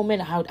that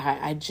moment,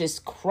 I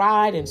just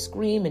cried and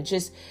screamed,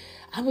 and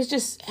I was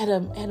just at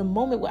a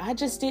moment where I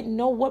just didn't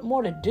know what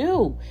more to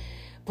do.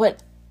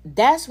 But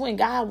that's when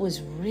God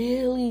was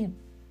really,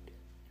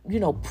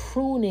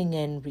 pruning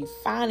and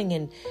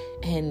refining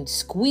and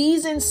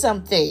squeezing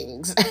some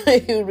things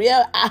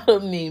real out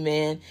of me,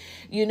 man.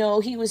 He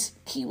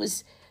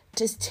was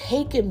just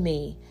taking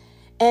me,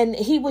 and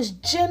He was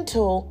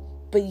gentle,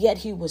 but yet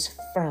He was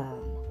firm.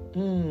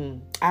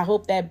 I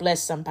hope that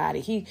blessed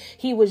somebody.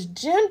 He was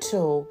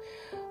gentle,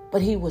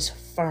 but he was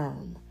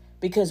firm.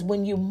 Because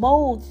when you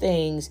mold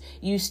things,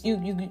 you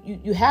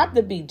have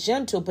to be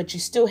gentle, but you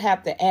still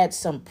have to add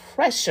some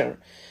pressure,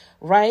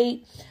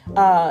 right?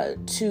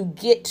 To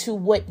get to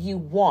what you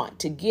want,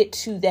 to get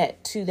to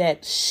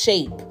that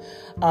shape,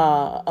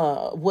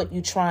 what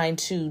you're trying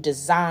to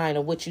design,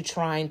 or what you're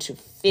trying to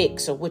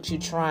fix, or what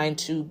you're trying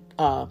to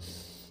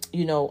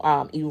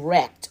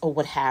erect, or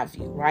what have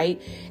you,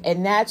 right?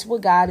 And that's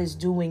what God is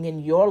doing in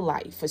your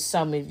life for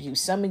some of you.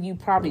 Some of you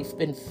probably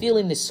been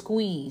feeling the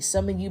squeeze.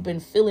 Some of you been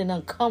feeling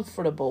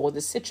uncomfortable, or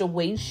the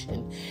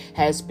situation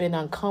has been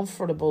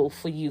uncomfortable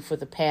for you for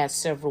the past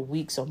several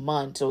weeks or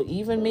months, or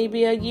even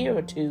maybe a year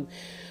or two.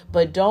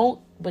 But don't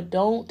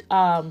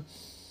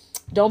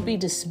be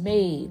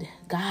dismayed.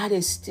 God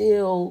is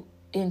still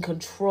in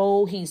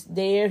control. He's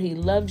there. He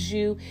loves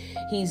you.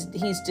 He's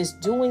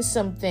just doing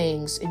some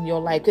things in your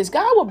life, because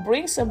God will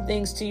bring some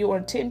things to your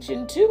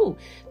attention too,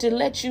 to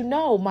let you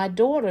know, my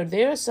daughter,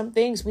 there are some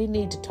things we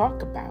need to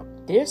talk about.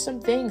 There's some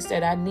things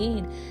that I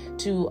need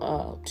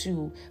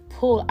to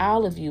pull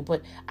out of you,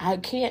 but I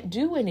can't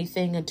do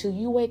anything until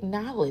you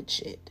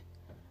acknowledge it,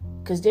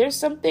 because there's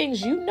some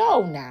things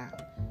now,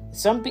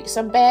 some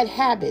bad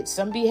habits,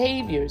 some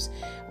behaviors,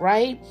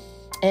 right?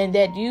 And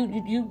that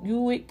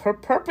you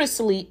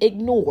purposely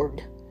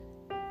ignored,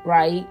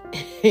 right?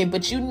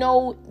 But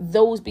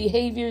those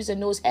behaviors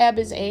and those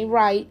habits ain't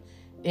right.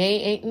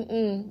 They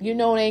ain't it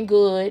ain't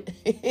good.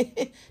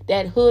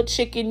 That hood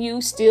chick in you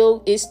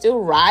still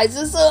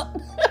rises up,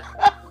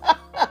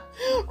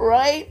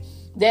 right?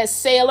 That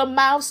sailor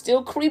mouth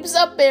still creeps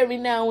up every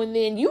now and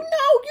then. You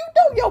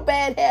know your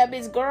bad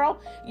habits, girl.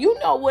 You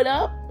know what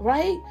up,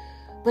 right?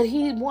 But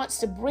he wants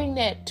to bring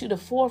that to the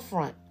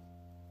forefront.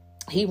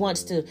 He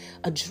wants to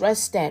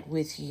address that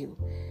with you,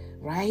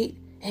 right?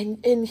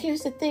 And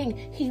here's the thing.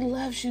 He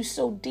loves you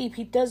so deep.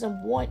 He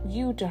doesn't want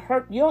you to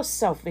hurt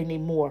yourself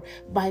anymore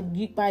by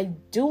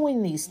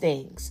doing these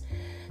things.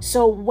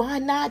 So why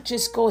not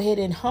just go ahead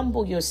and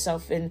humble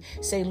yourself and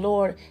say,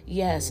 Lord,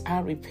 yes, I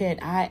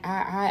repent.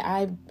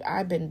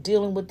 I've been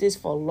dealing with this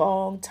for a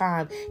long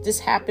time. This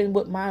happened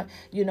with my,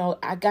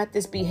 I got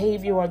this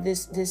behavior, or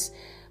this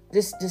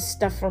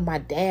stuff from my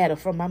dad, or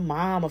from my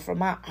mom, or from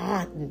my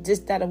aunt, and this,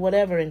 that, or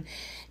whatever. And,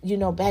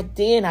 back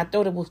then I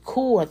thought it was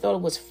cool. I thought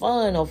it was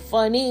fun or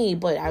funny,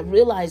 but I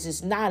realize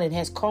it's not, and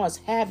has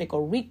caused havoc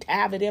or wreaked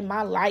havoc in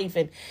my life,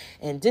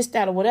 and this,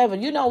 that, or whatever.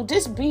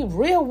 Just be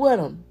real with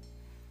them.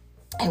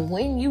 And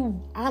when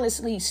you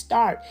honestly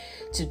start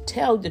to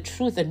tell the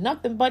truth and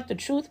nothing but the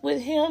truth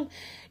with him,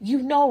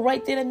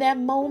 right then in that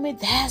moment,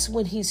 that's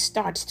when he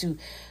starts to,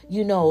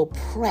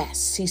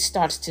 press. He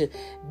starts to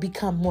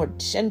become more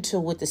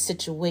gentle with the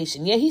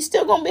situation. Yeah, he's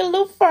still going to be a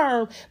little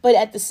firm, but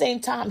at the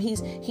same time,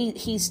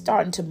 he's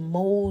starting to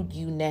mold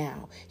you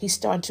now. He's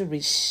starting to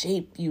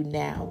reshape you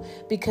now,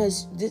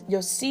 because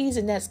your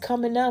season that's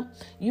coming up,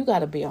 you got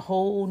to be a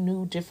whole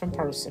new different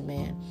person,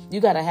 man. You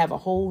got to have a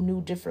whole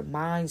new different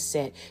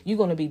mindset. You're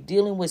going to be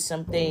dealing with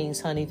some things,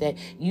 honey, that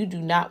you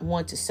do not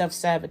want to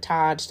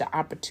self-sabotage the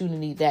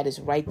opportunity that is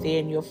right there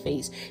in your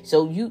face.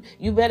 So you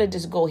better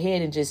just go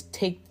ahead and just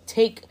take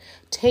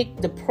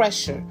the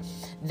pressure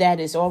that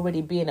is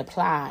already being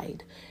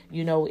applied,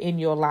 in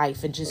your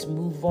life, and just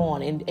move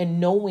on, and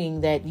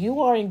knowing that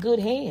you are in good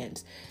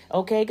hands.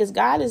 Okay, because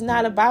God is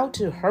not about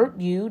to hurt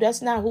you.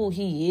 That's not who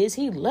he is.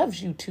 He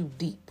loves you too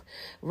deep,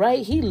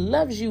 right? He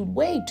loves you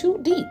way too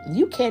deep.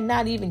 You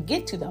cannot even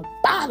get to the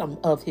bottom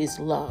of his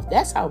love.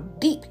 That's how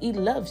deep he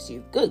loves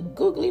you. Good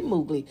googly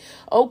moogly.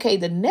 Okay,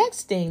 the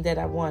next thing that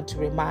I want to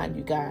remind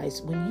you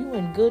guys, when you're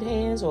in good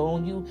hands,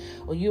 or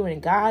you're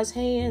in God's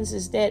hands,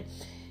 is that,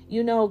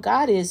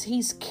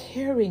 he's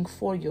caring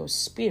for your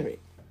spirit.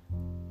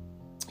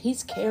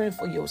 He's caring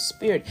for your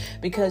spirit,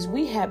 because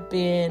we have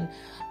been,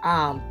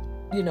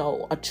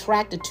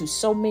 attracted to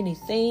so many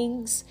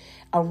things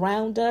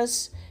around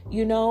us,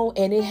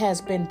 and it has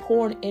been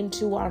poured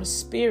into our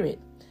spirit.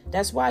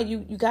 That's why you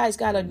guys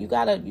gotta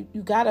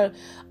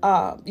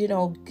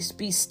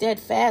be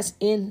steadfast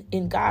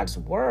in God's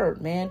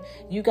word, man.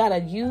 You gotta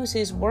use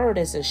his word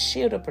as a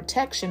shield of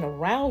protection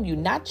around you,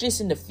 not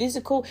just in the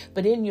physical,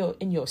 but in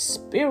your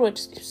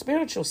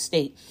spiritual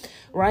state,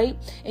 right?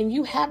 And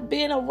you have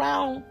been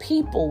around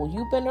people.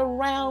 You've been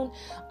around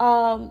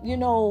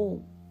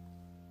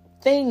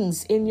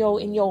things in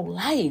your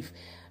life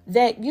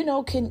that,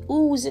 can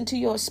ooze into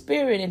your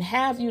spirit and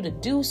have you to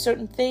do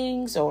certain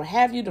things, or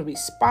have you to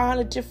respond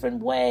a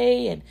different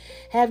way, and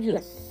have you to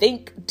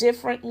think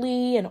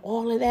differently, and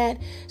all of that.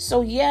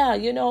 So yeah,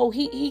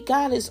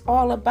 God is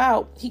all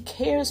about, he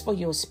cares for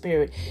your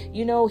spirit.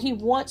 He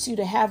wants you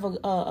to have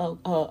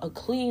a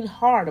clean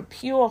heart, a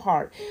pure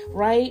heart,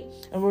 right?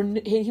 And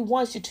he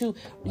wants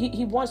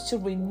to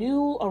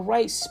renew a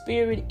right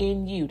spirit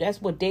in you.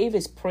 That's what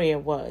David's prayer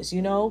was,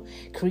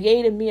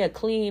 create in me a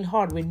clean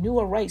heart, renew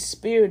a right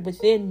spirit spirit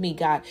within me,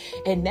 God.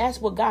 And that's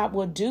what God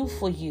will do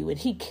for you. And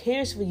he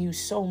cares for you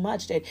so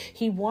much that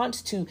he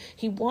wants to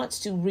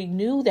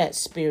renew that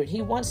spirit.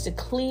 He wants to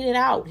clean it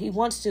out. He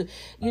wants to,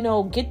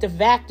 get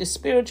the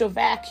spiritual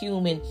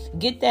vacuum and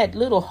get that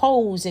little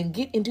hose and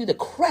get into the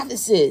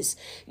crevices,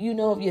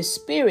 of your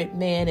spirit,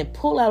 man, and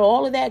pull out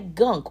all of that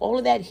gunk, all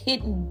of that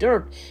hidden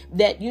dirt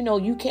that,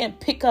 you can't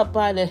pick up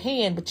by the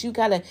hand, but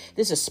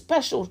there's a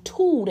special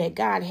tool that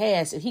God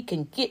has that he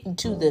can get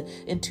into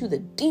the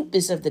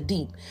deepest of the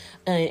deep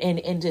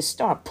and just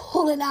start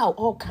pulling out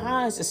all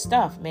kinds of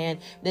stuff, man,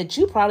 that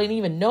you probably didn't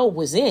even know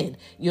was in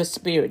your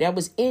spirit, that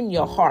was in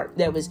your heart,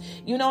 that was,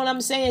 you know what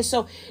I'm saying?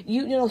 So,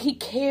 he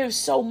cares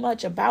so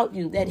much about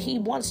you that he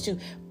wants to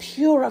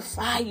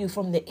purify you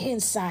from the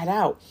inside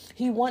out.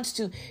 He wants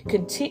to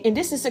continue. And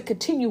this is a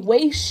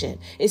continuation.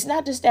 It's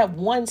not just that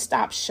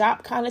one-stop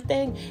shop kind of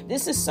thing.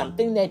 This is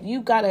something that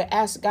you got to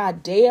ask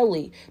God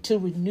daily to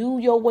renew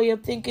your way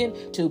of thinking,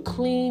 to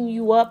clean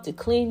you up, to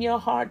clean your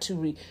heart,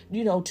 to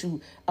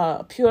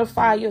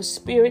purify your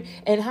spirit.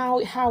 And how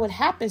it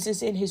happens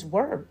is in his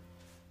word.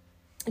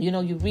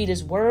 You read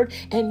his word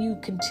and you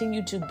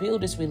continue to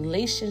build this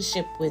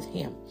relationship with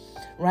him,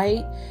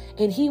 right?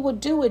 And he will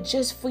do it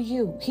just for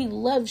you. He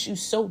loves you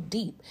so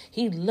deep.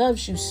 He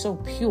loves you so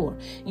pure.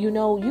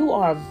 You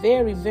are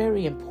very,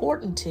 very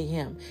important to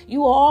him.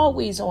 You are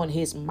always on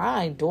his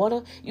mind,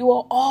 daughter. You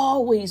are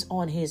always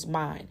on his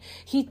mind.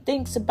 He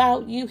thinks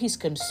about you. He's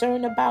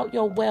concerned about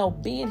your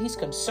well-being. He's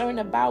concerned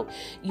about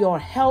your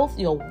health,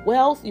 your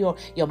wealth, your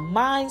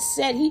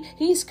mindset.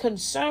 He's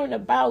concerned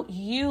about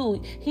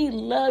you. He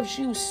loves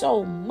you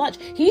so much.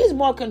 He's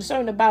more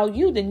concerned about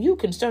you than you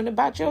concerned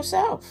about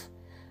yourself.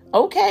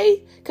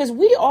 Okay, because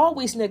we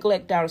always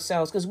neglect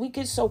ourselves because we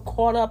get so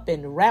caught up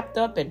and wrapped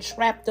up and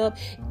trapped up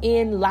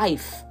in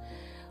life.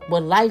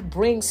 When life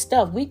brings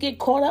stuff, we get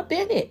caught up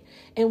in it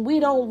and we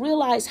don't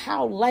realize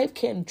how life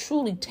can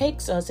truly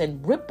take us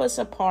and rip us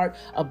apart,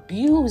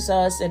 abuse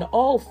us in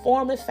all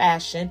form and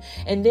fashion.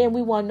 And then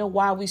we want to know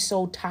why we're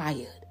so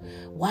tired.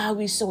 Why are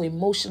we so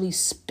emotionally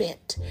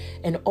spent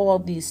and all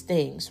these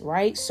things,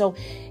 right? So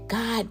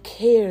God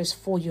cares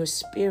for your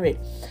spirit,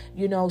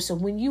 so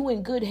when you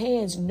in good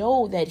hands,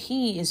 know that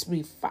he is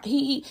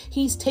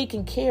he's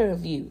taking care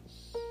of you,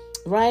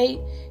 right?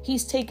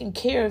 He's taking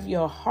care of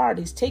your heart.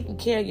 He's taking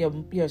care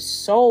of your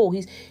soul.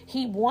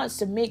 He wants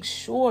to make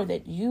sure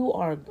that you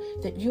are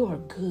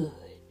good,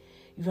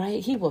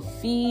 right? He will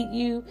feed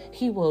you.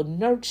 He will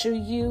nurture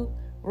you,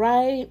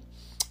 right?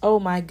 Oh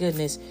my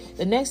goodness.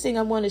 The next thing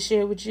I want to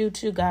share with you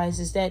too, guys,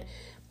 is that,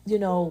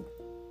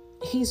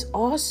 he's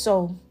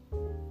also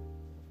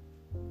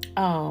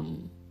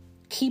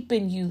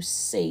keeping you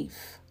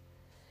safe.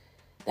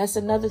 That's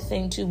another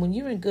thing too. When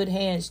you're in good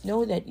hands,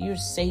 know that you're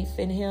safe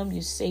in him.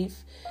 You're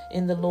safe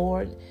in the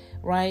Lord,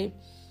 right?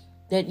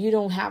 That you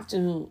don't have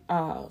to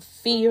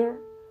fear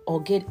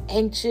or get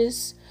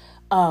anxious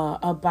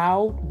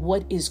about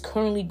what is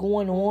currently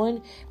going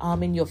on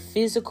in your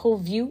physical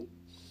view.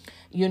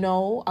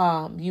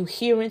 You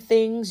hearing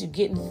things, you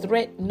getting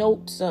threatening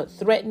notes, and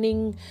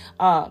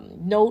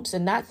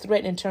not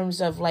threatening in terms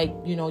of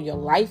your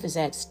life is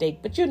at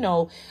stake, but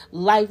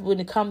life when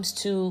it comes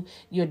to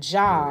your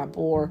job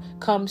or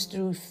comes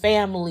through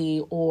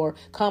family or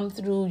come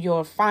through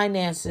your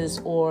finances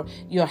or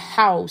your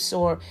house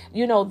or,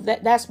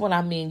 that's what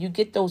I mean. You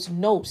get those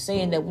notes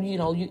saying that,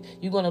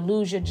 you're going to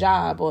lose your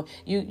job or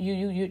you're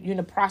in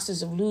the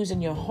process of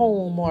losing your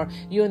home or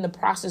you're in the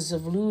process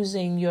of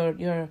losing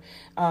your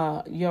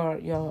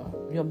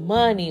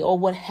money or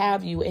what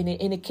have you, and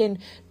it can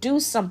do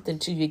something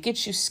to you. It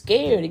gets you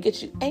scared. It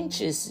gets you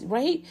anxious,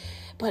 right?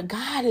 But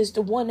God is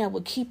the one that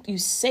will keep you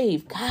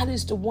safe. God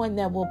is the one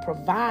that will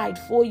provide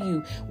for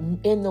you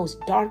in those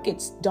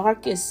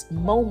darkest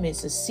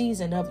moments, a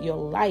season of your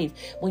life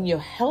when your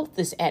health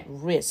is at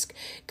risk.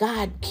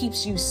 God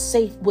keeps you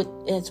safe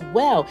as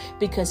well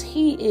because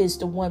he is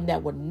the one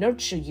that will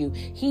nurture you.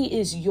 He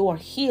is your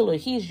healer.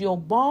 He's your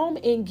balm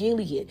in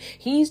Gilead.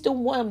 He's the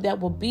one that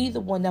will be the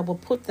one that will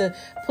put the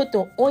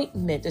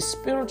ointment, the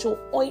spiritual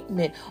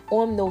ointment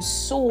on those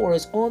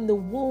sores, on the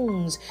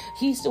wounds.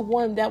 He's the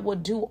one that will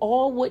do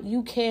all what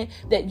you can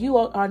that you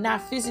are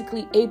not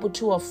physically able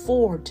to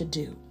afford to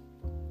do.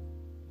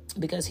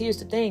 Because here's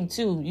the thing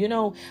too,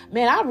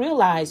 man, I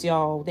realize,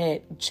 y'all,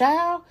 that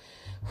child,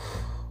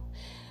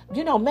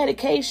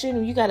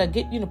 medication, you got to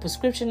get,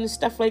 prescription and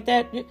stuff like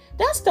that.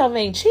 That stuff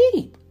ain't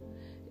cheap.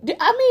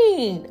 I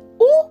mean,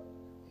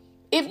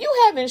 if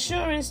you have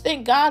insurance,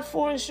 thank God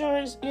for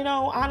insurance,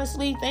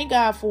 honestly, thank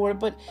God for it.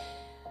 But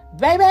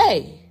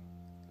baby,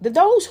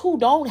 those who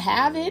don't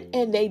have it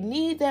and they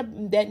need that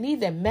need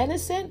their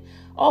medicine,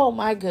 oh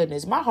my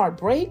goodness, my heart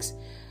breaks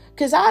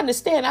because I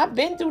understand. I've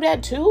been through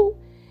that too,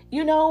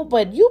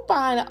 but you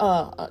buying,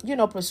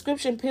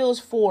 prescription pills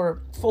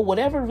for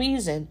whatever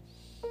reason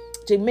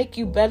to make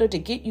you better, to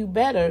get you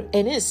better.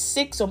 And it's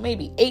 6 or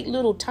maybe 8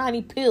 little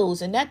tiny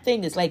pills. And that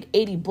thing is like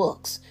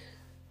 $80.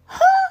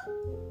 Huh?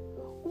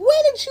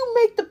 Where did you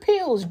make the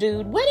pills,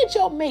 dude? Where did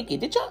y'all make it?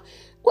 Did y'all,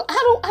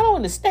 I don't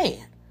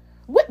understand.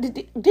 What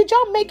did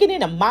y'all make it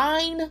in a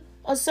mine?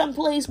 or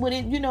someplace with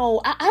it,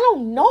 I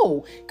don't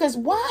know. Because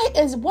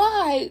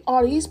why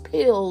are these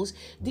pills,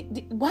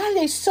 why are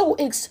they so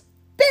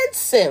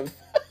expensive?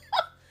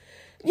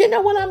 You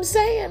know what I'm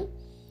saying?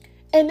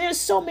 And there's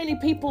so many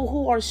people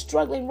who are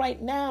struggling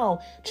right now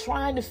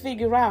trying to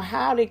figure out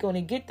how they're going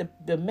to get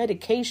the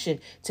medication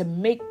to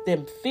make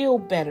them feel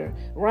better,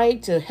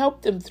 right? To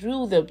help them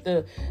through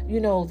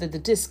the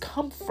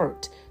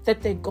discomfort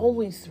that they're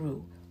going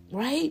through,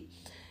 right?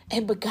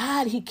 But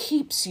God, he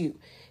keeps you.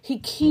 He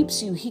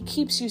keeps you. He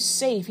keeps you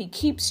safe. He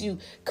keeps you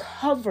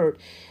covered,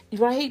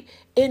 right?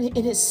 In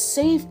his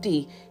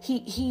safety,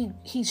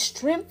 he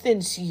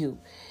strengthens you.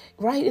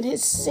 Right? In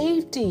his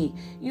safety,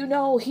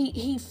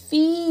 he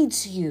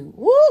feeds you.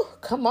 Woo!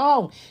 Come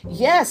on.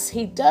 Yes,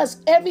 he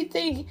does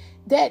everything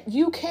that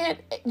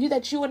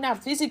that you are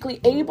not physically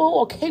able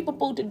or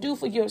capable to do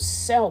for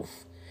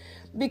yourself.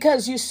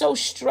 Because you're so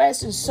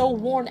stressed and so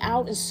worn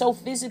out and so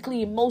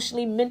physically,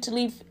 emotionally,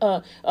 mentally,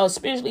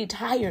 spiritually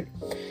tired.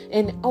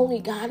 And only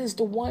God is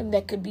the one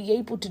that could be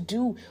able to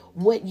do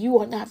what you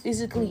are not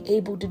physically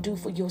able to do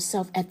for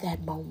yourself at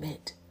that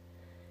moment.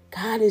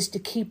 God is the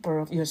keeper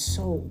of your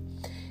soul.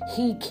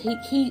 He's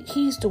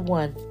the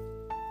one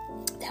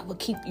that will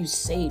keep you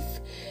safe.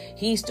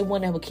 He's the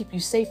one that will keep you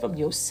safe from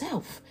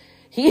yourself.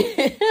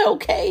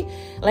 Okay.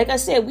 Like I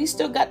said, we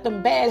still got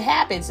them bad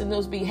habits and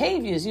those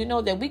behaviors,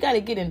 that we got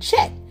to get in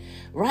check.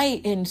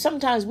 Right. And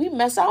sometimes we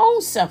mess our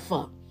own self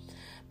up.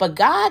 But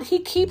God, he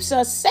keeps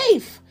us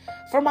safe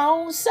from our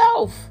own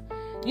self.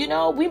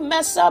 We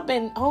mess up,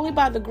 and only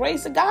by the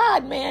grace of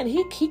God, man,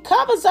 he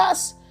covers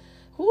us.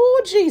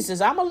 Oh,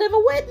 Jesus, I'm a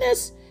living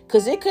witness.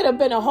 Because it could have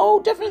been a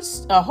whole different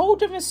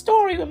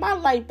story with my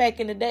life back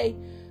in the day,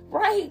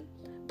 right?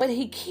 But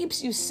he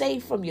keeps you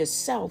safe from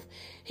yourself.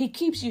 He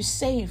keeps you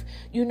safe,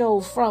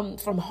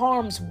 from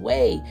harm's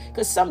way.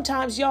 Because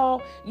sometimes you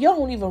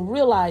don't even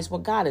realize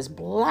what God is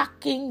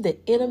blocking the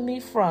enemy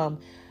from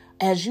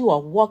as you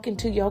are walking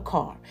to your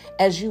car,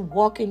 as you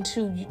walk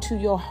into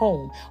your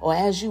home, or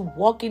as you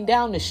walking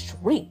down the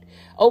street.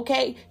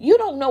 Okay, you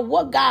don't know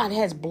what God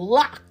has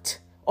blocked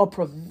or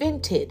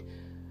prevented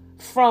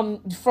from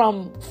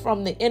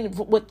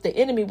what the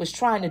enemy was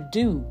trying to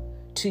do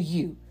to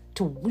you,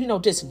 to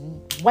just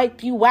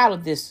wipe you out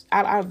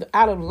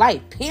of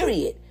life,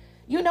 period.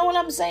 You know what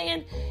I'm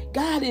saying?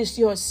 God is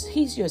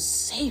he's your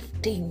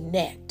safety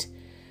net.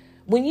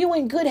 When you're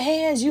in good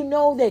hands, you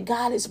know that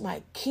God is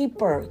my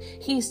keeper.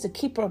 He's the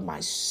keeper of my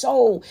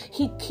soul.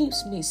 He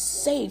keeps me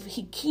safe.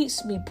 He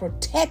keeps me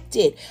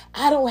protected.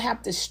 I don't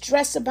have to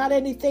stress about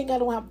anything. I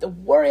don't have to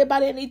worry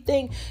about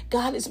anything.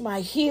 God is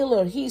my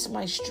healer. He's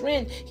my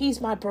strength. He's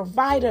my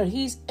provider.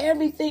 He's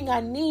everything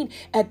I need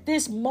at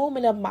this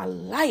moment of my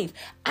life.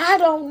 I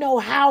don't know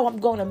how I'm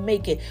going to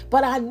make it,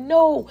 but I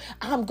know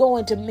I'm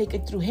going to make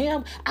it through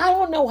him. I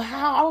don't know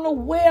how. I don't know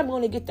where I'm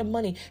going to get the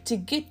money to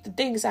get the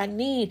things I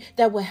need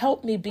that will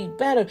help me be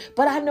better.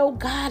 But I know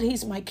God,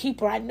 he's my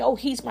keeper. I know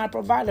he's my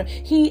provider.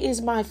 He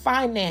is my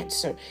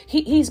financer.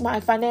 He's my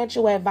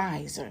financial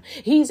advisor.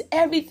 He's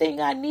everything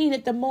I need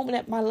at the moment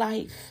of my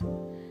life.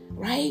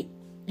 Right?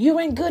 You're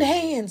in good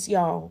hands,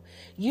 y'all.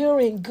 You're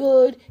in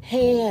good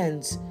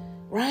hands.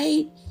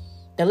 Right?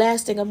 The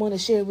last thing I'm going to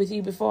share with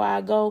you before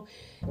I go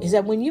is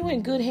that when you're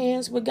in good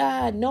hands with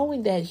God,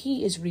 knowing that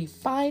he is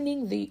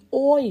refining the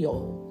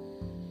oil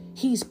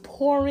he's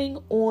pouring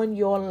on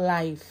your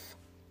life.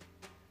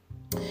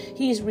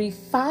 He's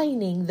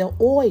refining the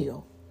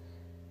oil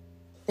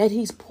that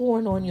he's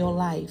pouring on your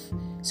life.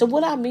 So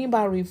what I mean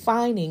by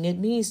refining, it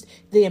means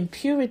the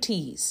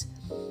impurities,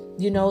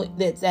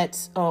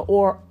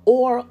 or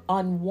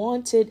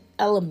unwanted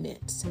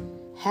elements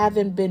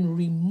haven't been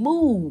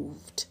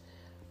removed,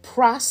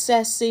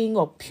 processing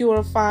or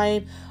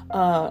purifying,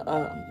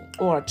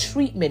 or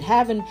treatment,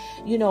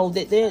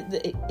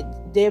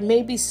 there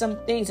may be some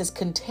things that's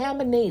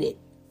contaminated,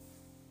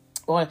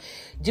 or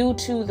due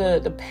to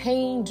the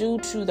pain, due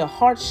to the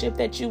hardship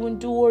that you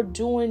endured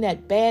during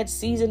that bad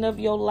season of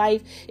your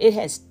life. It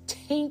has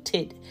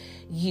tainted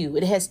you.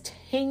 It has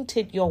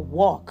tainted your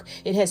walk.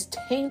 It has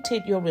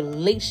tainted your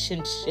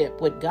relationship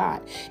with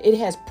God. It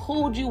has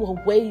pulled you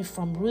away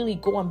from really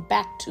going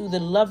back to the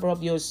lover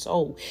of your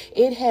soul.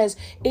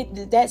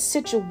 That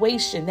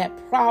situation,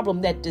 that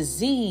problem, that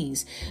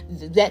disease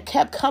that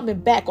kept coming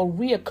back or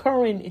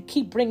reoccurring, it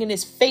keep bringing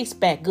its face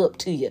back up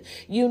to you.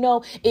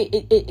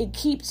 It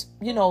keeps,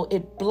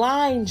 it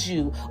blinds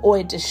you or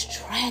it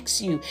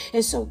distracts you.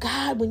 And so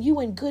God, when you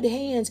in good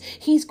hands,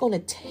 he's going to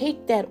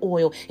take that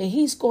oil and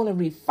he's going to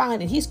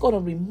refine it. He's going to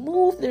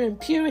remove the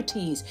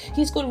impurities.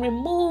 He's going to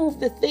remove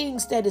the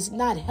things that is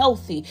not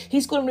healthy.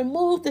 He's going to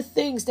remove the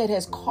things that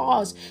has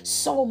caused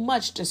so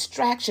much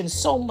distraction,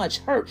 so much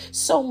hurt,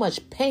 so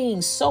much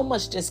pain, so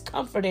much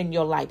discomfort in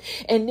your life.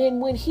 And then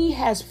when he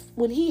has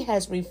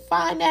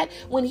refined that,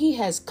 when he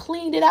has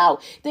cleaned it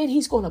out, then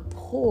he's going to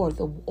pour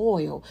the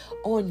oil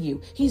on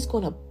you. He's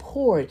going to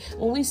pour it.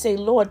 When we say,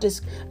 Lord,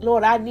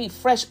 I need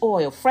fresh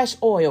oil,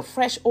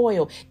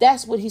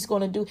 that's what he's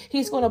going to do.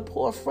 He's going to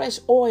pour fresh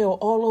oil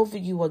all over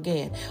you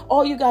again.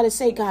 All you got to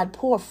say, God,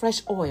 pour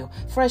fresh oil,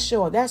 fresh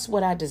oil. That's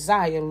what I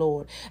desire,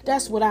 Lord.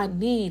 That's what I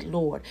need,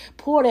 Lord.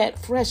 Pour that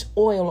fresh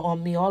oil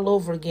on me all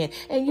over again.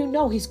 And you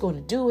know he's going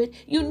to do it.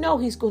 You know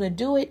he's going to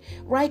do it,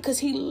 right? Because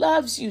he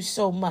loves you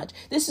so much.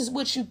 This is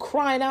what you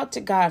crying out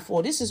to God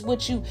for. This is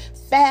what you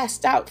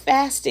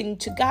fasting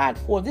to God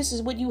for. This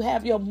is what you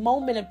have your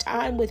moment of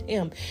time with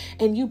him.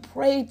 And you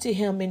pray to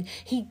him and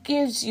he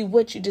gives you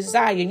what you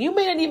desire. And you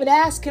may not even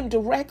ask him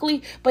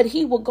directly, but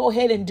he will go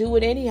ahead and do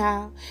it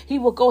anyhow. He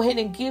will go ahead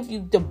and give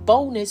you the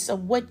bonus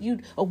of what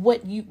you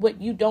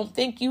don't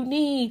think you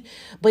need,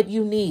 but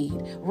you need,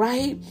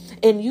 right?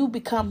 And you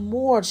become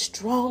more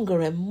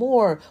stronger and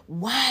more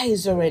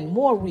wiser and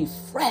more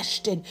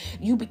refreshed, and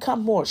you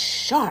become more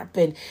sharp,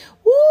 and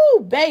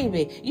woo,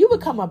 baby, you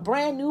become a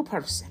brand new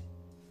person.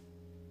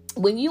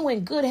 When you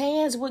in good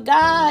hands with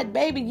God,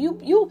 baby, you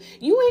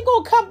ain't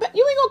gonna come back.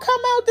 You ain't gonna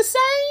come out the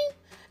same.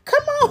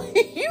 Come on,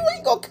 you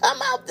ain't gonna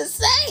come out the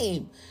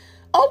same.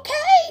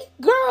 Okay,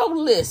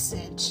 girl,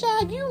 listen,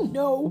 child, you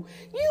know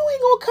you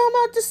ain't gonna come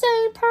out the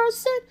same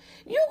person.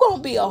 You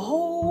gonna be a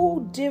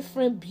whole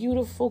different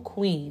beautiful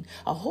queen,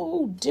 a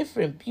whole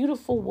different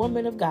beautiful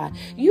woman of God.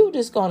 You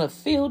just gonna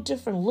feel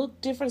different,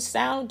 look different,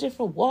 sound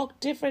different, walk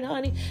different,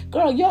 honey.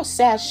 Girl, your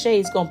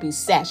sachay's gonna be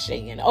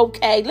sashaying,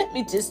 okay? Let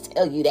me just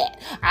tell you that.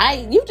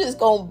 You just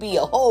gonna be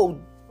a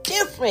whole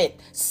different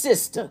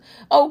sister,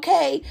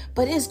 okay?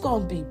 But it's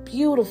gonna be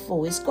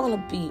beautiful. It's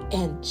gonna be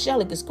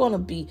angelic. It's gonna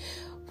be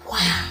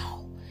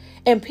wow.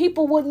 And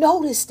people will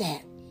notice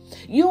that.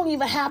 You don't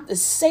even have to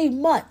say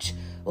much.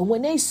 But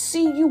when they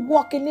see you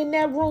walking in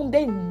that room,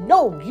 they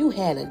know you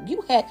had a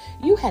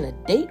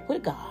date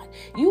with God.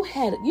 You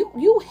had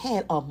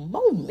a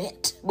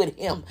moment with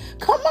him.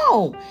 Come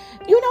on.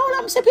 You know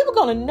what I'm saying? People are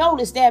going to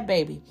notice that,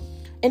 baby.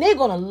 And they're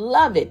going to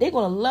love it. They're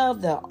going to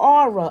love the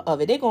aura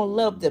of it. They're going to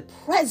love the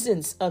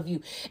presence of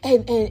you.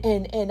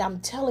 And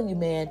I'm telling you,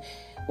 man,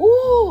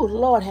 ooh,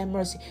 Lord have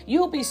mercy.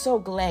 You'll be so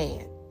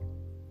glad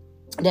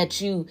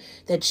that you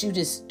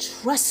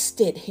just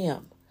trusted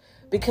him,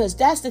 because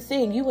that's the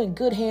thing. You in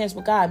good hands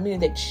with God,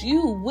 meaning that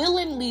you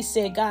willingly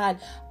said, God,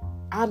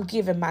 I'm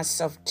giving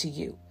myself to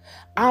you.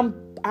 I'm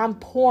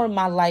pouring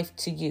my life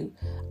to you.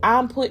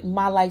 I'm putting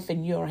my life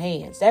in your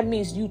hands. That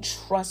means you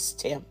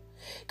trust him,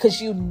 because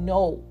you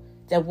know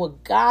that when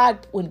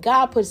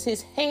God puts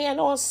his hand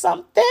on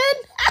something,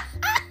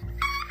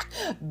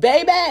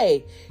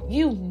 baby,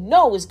 you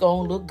know it's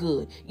going to look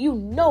good. You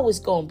know it's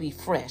going to be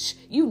fresh.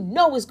 You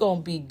know it's going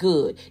to be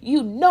good.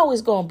 You know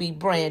it's going to be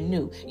brand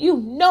new. You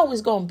know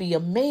it's going to be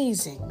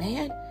amazing,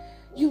 man.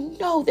 You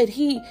know that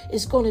he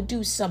is going to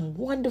do some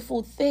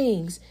wonderful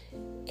things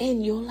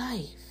in your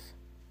life.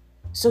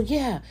 So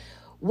yeah,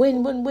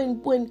 when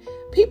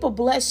people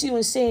bless you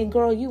and saying,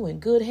 girl, you in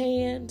good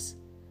hands,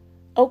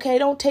 okay,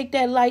 don't take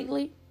that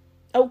lightly,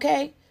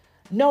 okay?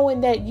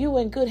 Knowing that you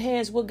in good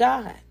hands with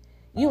God.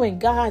 You in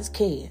God's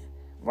care,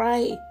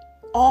 right?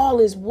 All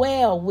is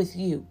well with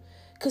you,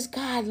 because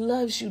God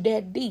loves you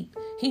that deep.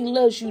 He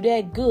loves you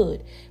that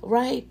good,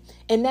 right?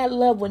 And that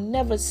love will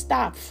never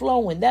stop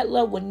flowing. That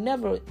love will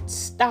never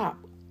stop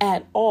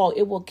at all.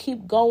 It will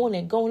keep going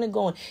and going and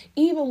going.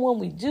 Even when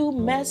we do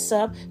mess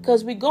up,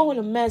 because we're going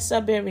to mess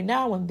up every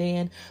now and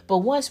then. But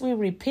once we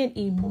repent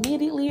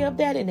immediately of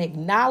that and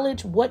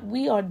acknowledge what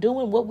we are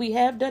doing, what we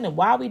have done and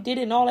why we did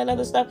it and all that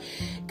other stuff,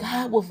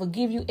 God will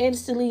forgive you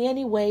instantly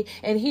anyway.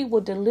 And he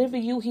will deliver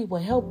you. He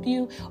will help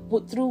you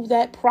through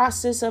that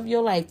process of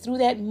your life, through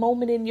that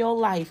moment in your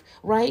life,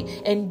 right?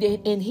 And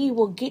he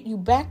will get you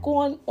back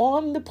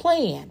on the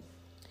plan.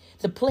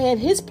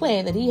 His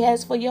plan that he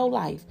has for your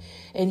life.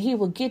 And he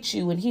will get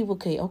you and he will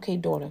say, okay,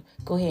 daughter,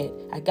 go ahead.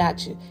 I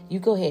got you. You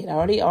go ahead. I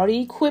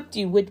already equipped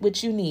you with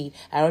what you need.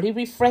 I already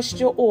refreshed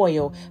your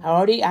oil. I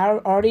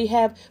already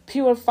have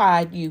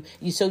purified you.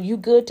 So you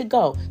good to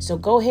go. So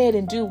go ahead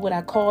and do what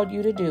I called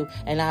you to do.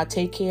 And I'll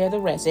take care of the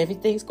rest.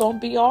 Everything's going to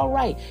be all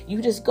right. You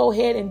just go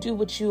ahead and do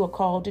what you are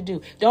called to do.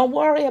 Don't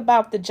worry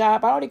about the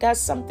job. I already got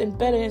something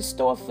better in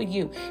store for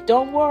you.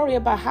 Don't worry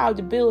about how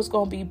the bill is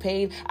going to be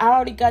paid. I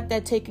already got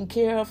that taken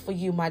care of for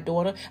you, my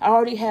daughter. I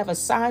already have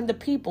assigned the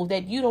people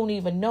that you don't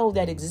even know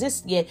that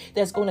exist yet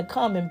that's going to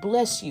come and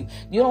bless you.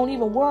 You don't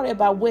even worry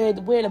about where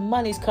the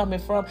money's coming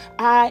from.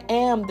 I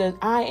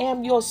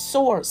am your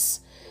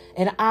source,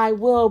 and I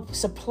will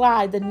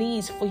supply the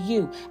needs for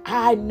you.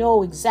 I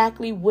know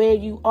exactly where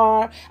you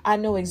are. I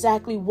know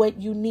exactly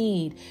what you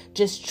need.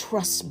 Just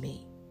trust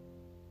me.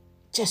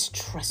 Just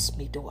trust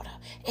me, daughter.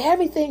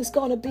 Everything's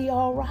going to be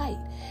all right,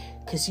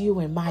 because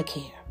you're in my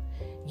care.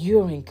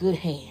 You're in good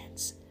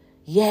hands.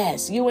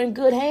 Yes, you're in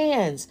good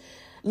hands.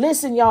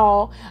 Listen,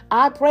 y'all,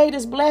 I pray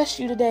this bless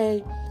you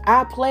today.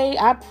 I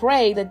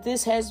pray that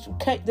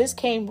this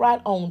came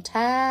right on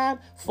time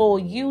for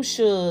you,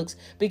 Shugs,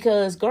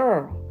 because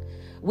girl,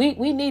 we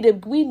need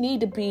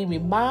to be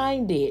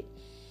reminded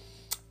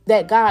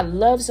that God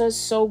loves us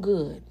so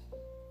good.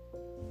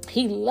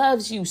 He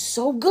loves you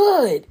so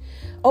good.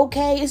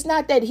 Okay, it's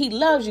not that he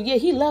loves you. Yeah,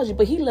 he loves you,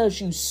 but he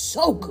loves you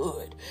so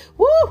good.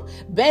 Woo,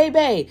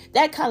 baby,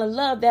 that kind of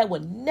love that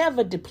would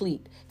never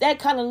deplete. That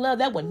kind of love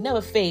that would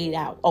never fade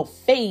out or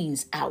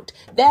phase out.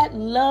 That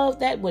love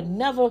that would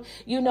never,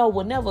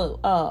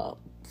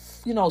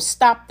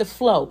 stop the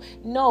flow.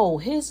 No,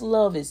 his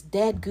love is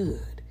that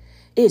good.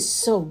 It's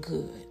so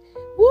good.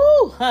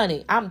 Woo,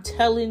 honey, I'm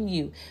telling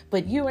you.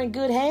 But you're in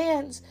good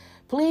hands.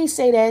 Please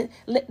say that.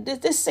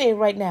 Just say it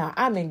right now.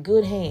 I'm in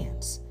good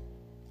hands.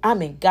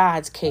 I'm in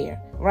God's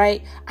care,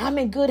 right? I'm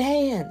in good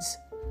hands.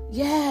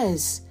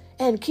 Yes.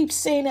 And keep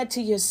saying that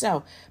to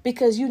yourself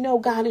because you know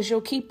God is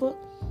your keeper.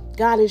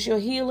 God is your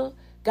healer.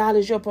 God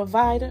is your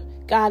provider.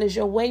 God is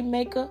your way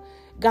maker.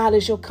 God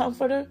is your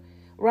comforter,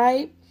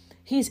 right?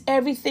 He's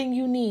everything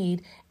you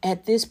need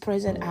at this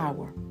present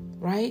hour,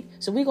 right?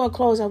 So we're going to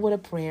close out with a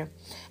prayer.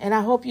 And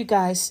I hope you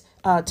guys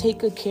take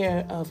good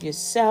care of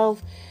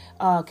yourself.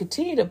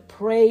 Continue to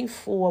pray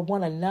for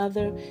one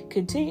another.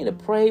 Continue to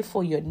pray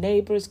for your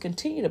neighbors.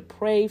 Continue to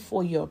pray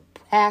for your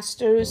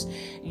pastors,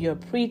 your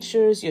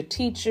preachers, your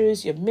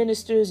teachers, your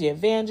ministers, your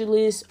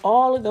evangelists,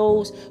 all of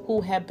those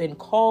who have been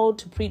called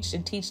to preach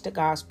and teach the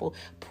gospel.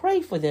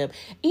 Pray for them.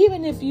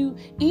 Even if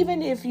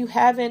you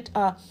haven't,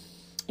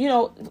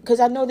 because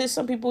I know there's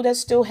some people that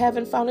still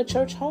haven't found a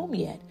church home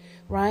yet,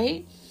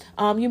 right?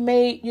 You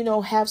may,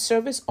 have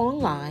service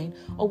online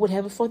or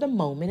whatever for the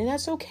moment, and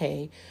that's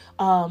okay.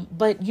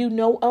 But you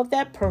know of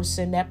that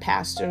person, that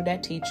pastor,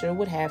 that teacher,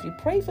 what have you.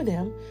 Pray for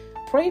them.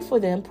 Pray for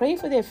them. Pray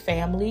for their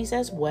families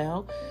as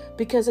well.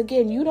 Because,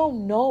 again, you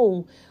don't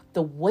know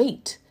the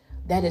weight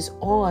that is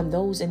on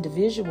those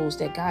individuals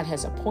that God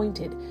has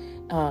appointed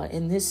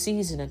in this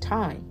season of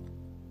time.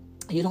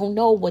 You don't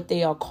know what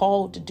they are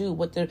called to do,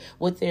 what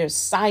their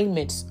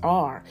assignments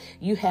are.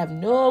 You have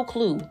no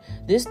clue.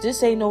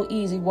 This ain't no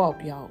easy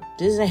walk, y'all.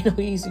 This ain't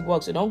no easy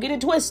walk. So don't get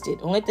it twisted.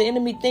 Don't let the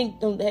enemy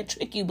don't that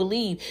trick you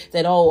believe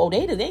that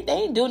they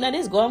ain't doing that.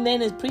 It's going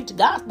there and preach the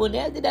gospel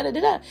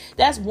and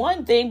That's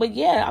one thing, but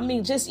yeah,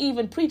 just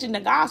even preaching the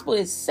gospel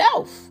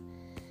itself.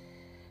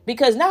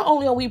 Because not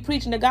only are we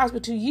preaching the gospel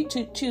to you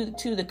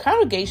to the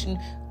congregation,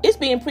 it's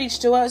being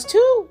preached to us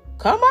too.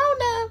 Come on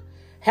now.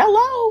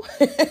 Hello,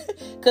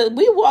 because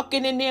we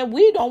walking in there.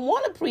 We don't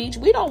want to preach.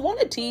 We don't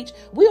want to teach.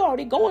 We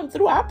already going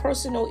through our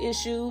personal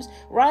issues,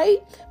 right?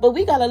 But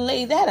we got to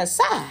lay that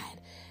aside,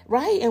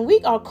 right? And we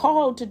are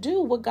called to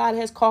do what God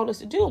has called us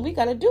to do. And we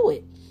got to do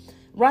it,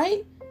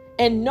 right?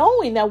 And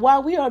knowing that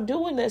while we are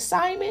doing the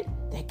assignment,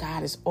 that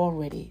God is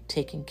already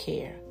taking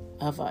care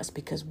of us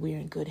because we're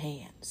in good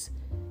hands.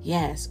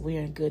 Yes,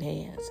 we're in good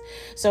hands.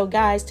 So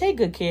guys, take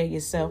good care of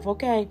yourself,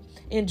 okay?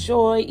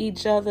 Enjoy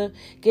each other.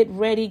 Get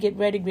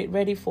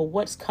ready for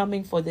what's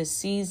coming for this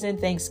season.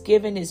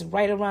 Thanksgiving is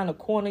right around the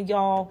corner,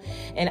 y'all.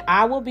 And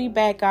I will be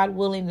back, God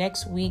willing,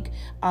 next week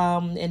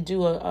and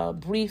do a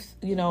brief,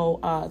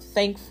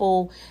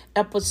 thankful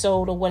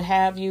episode or what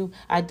have you.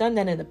 I've done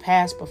that in the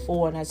past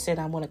before, and I said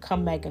I want to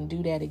come back and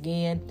do that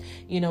again,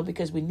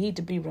 because we need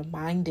to be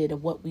reminded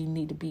of what we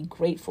need to be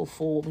grateful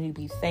for, we need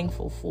to be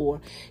thankful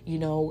for,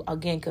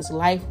 again, because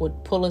life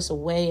would pull us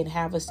away and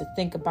have us to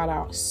think about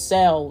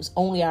ourselves,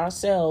 only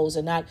ourselves,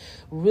 and not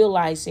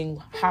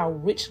realizing how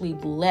richly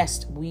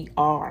blessed we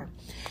are.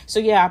 So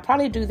yeah, I'll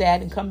probably do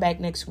that and come back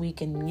next week,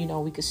 and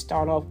we could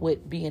start off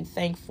with being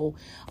thankful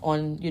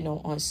on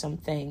on some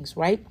things,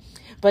 right?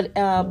 But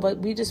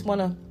we just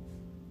want to.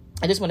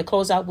 I just want to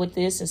close out with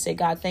this and say,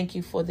 God, thank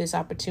you for this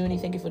opportunity.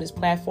 Thank you for this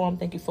platform.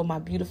 Thank you for my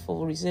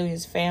beautiful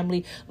Resilience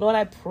family. Lord,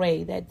 I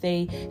pray that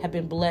they have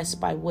been blessed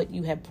by what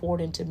you have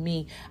poured into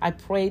me. I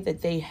pray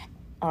that they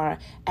are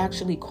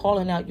actually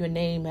calling out your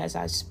name as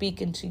I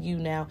speak into you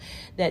now,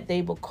 that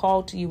they will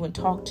call to you and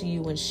talk to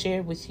you and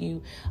share with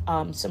you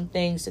some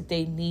things that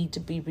they need to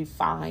be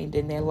refined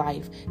in their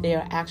life. They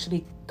are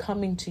actually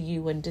coming to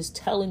you and just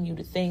telling you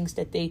the things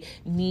that they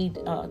need,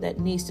 that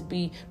needs to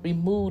be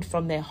removed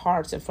from their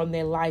hearts and from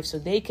their life, so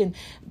they can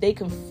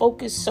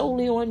focus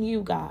solely on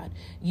you, God.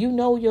 You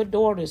know your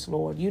daughters,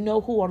 Lord. You know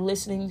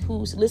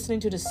who's listening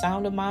to the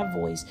sound of my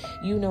voice.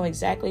 You know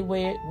exactly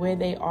where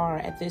they are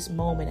at this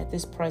moment, at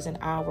this present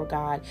hour,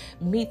 God.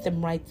 Meet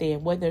them right there,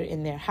 whether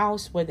in their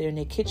house, whether in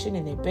their kitchen,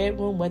 in their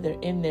bedroom, whether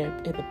in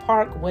the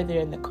park, whether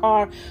in the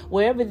car,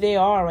 wherever they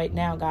are right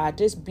now, God.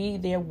 Just be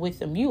there with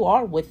them. You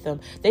are with them.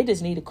 They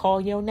just need to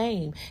call your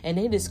name, and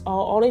they just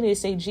all they need to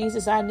say,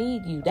 Jesus, I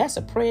need you. That's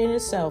a prayer in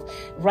itself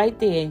right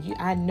there. And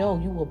I know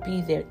you will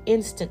be there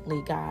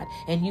instantly, God,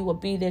 and you will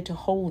be there to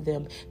hold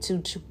them,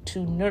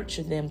 to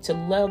nurture them, to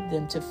love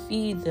them, to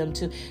feed them,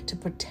 to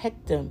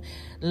protect them.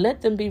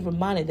 Let them be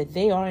reminded that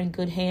they are in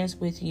good hands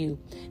with you,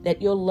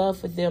 that your love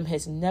for them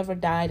has never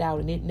died out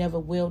and it never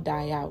will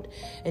die out,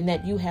 and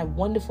that you have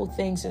wonderful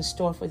things in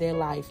store for their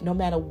life. No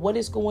matter what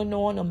is going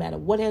on, no matter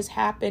what has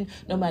happened,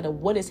 no matter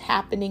what is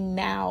happening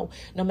now,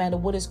 no matter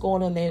what is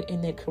going on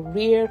in their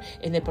career,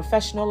 in their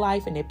professional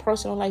life, in their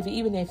personal life,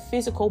 even their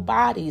physical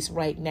bodies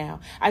right now.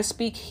 I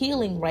speak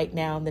healing right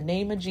now in the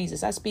name of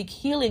Jesus. I speak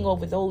healing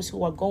over those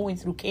who are going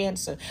through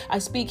cancer. I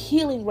speak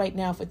healing right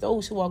now for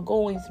those who are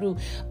going through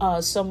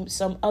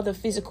some other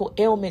physical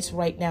ailments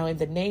right now in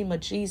the name of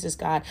Jesus,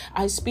 God.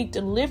 I speak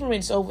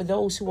deliverance over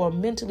those who are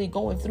mentally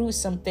going through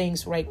some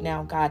things right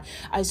now, God.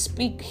 I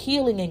speak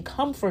healing and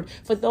comfort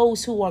for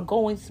those who are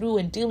going through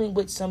and dealing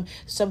with some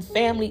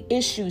family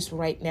issues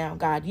right now,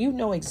 God. You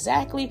know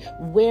exactly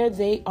where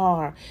they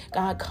are.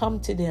 God, come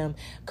to them,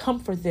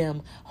 comfort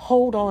them,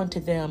 hold on to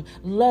them,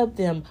 love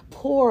them,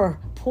 pour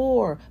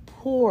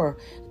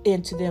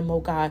into them,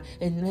 oh God,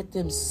 and let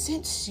them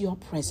sense your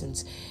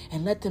presence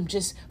and let them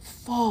just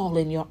fall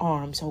in your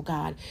arms, oh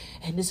God,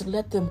 and just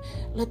let them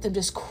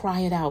just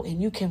cry it out,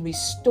 and you can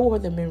restore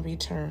them in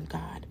return,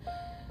 God.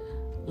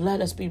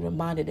 Let us be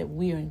reminded that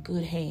we are in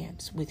good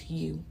hands with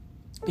you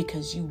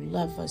because you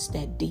love us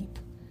that deep.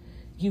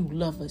 You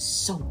love us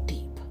so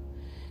deep,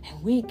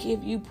 and we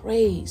give you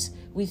praise.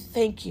 We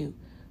thank you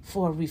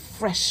for a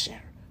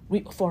refresher.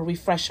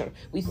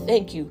 We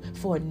thank you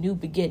for a new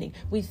beginning.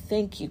 We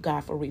thank you,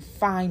 God, for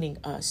refining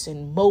us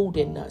and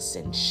molding us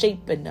and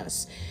shaping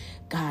us.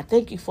 God,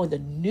 thank you for the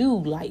new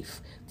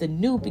life, the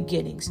new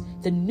beginnings,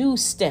 the new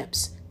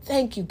steps.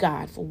 Thank you,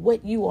 God, for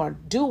what you are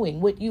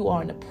doing, what you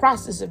are in the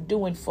process of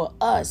doing for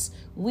us.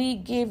 We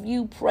give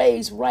you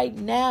praise right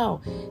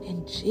now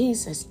in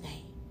Jesus'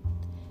 name.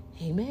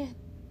 Amen.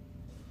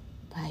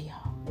 Bye,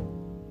 y'all.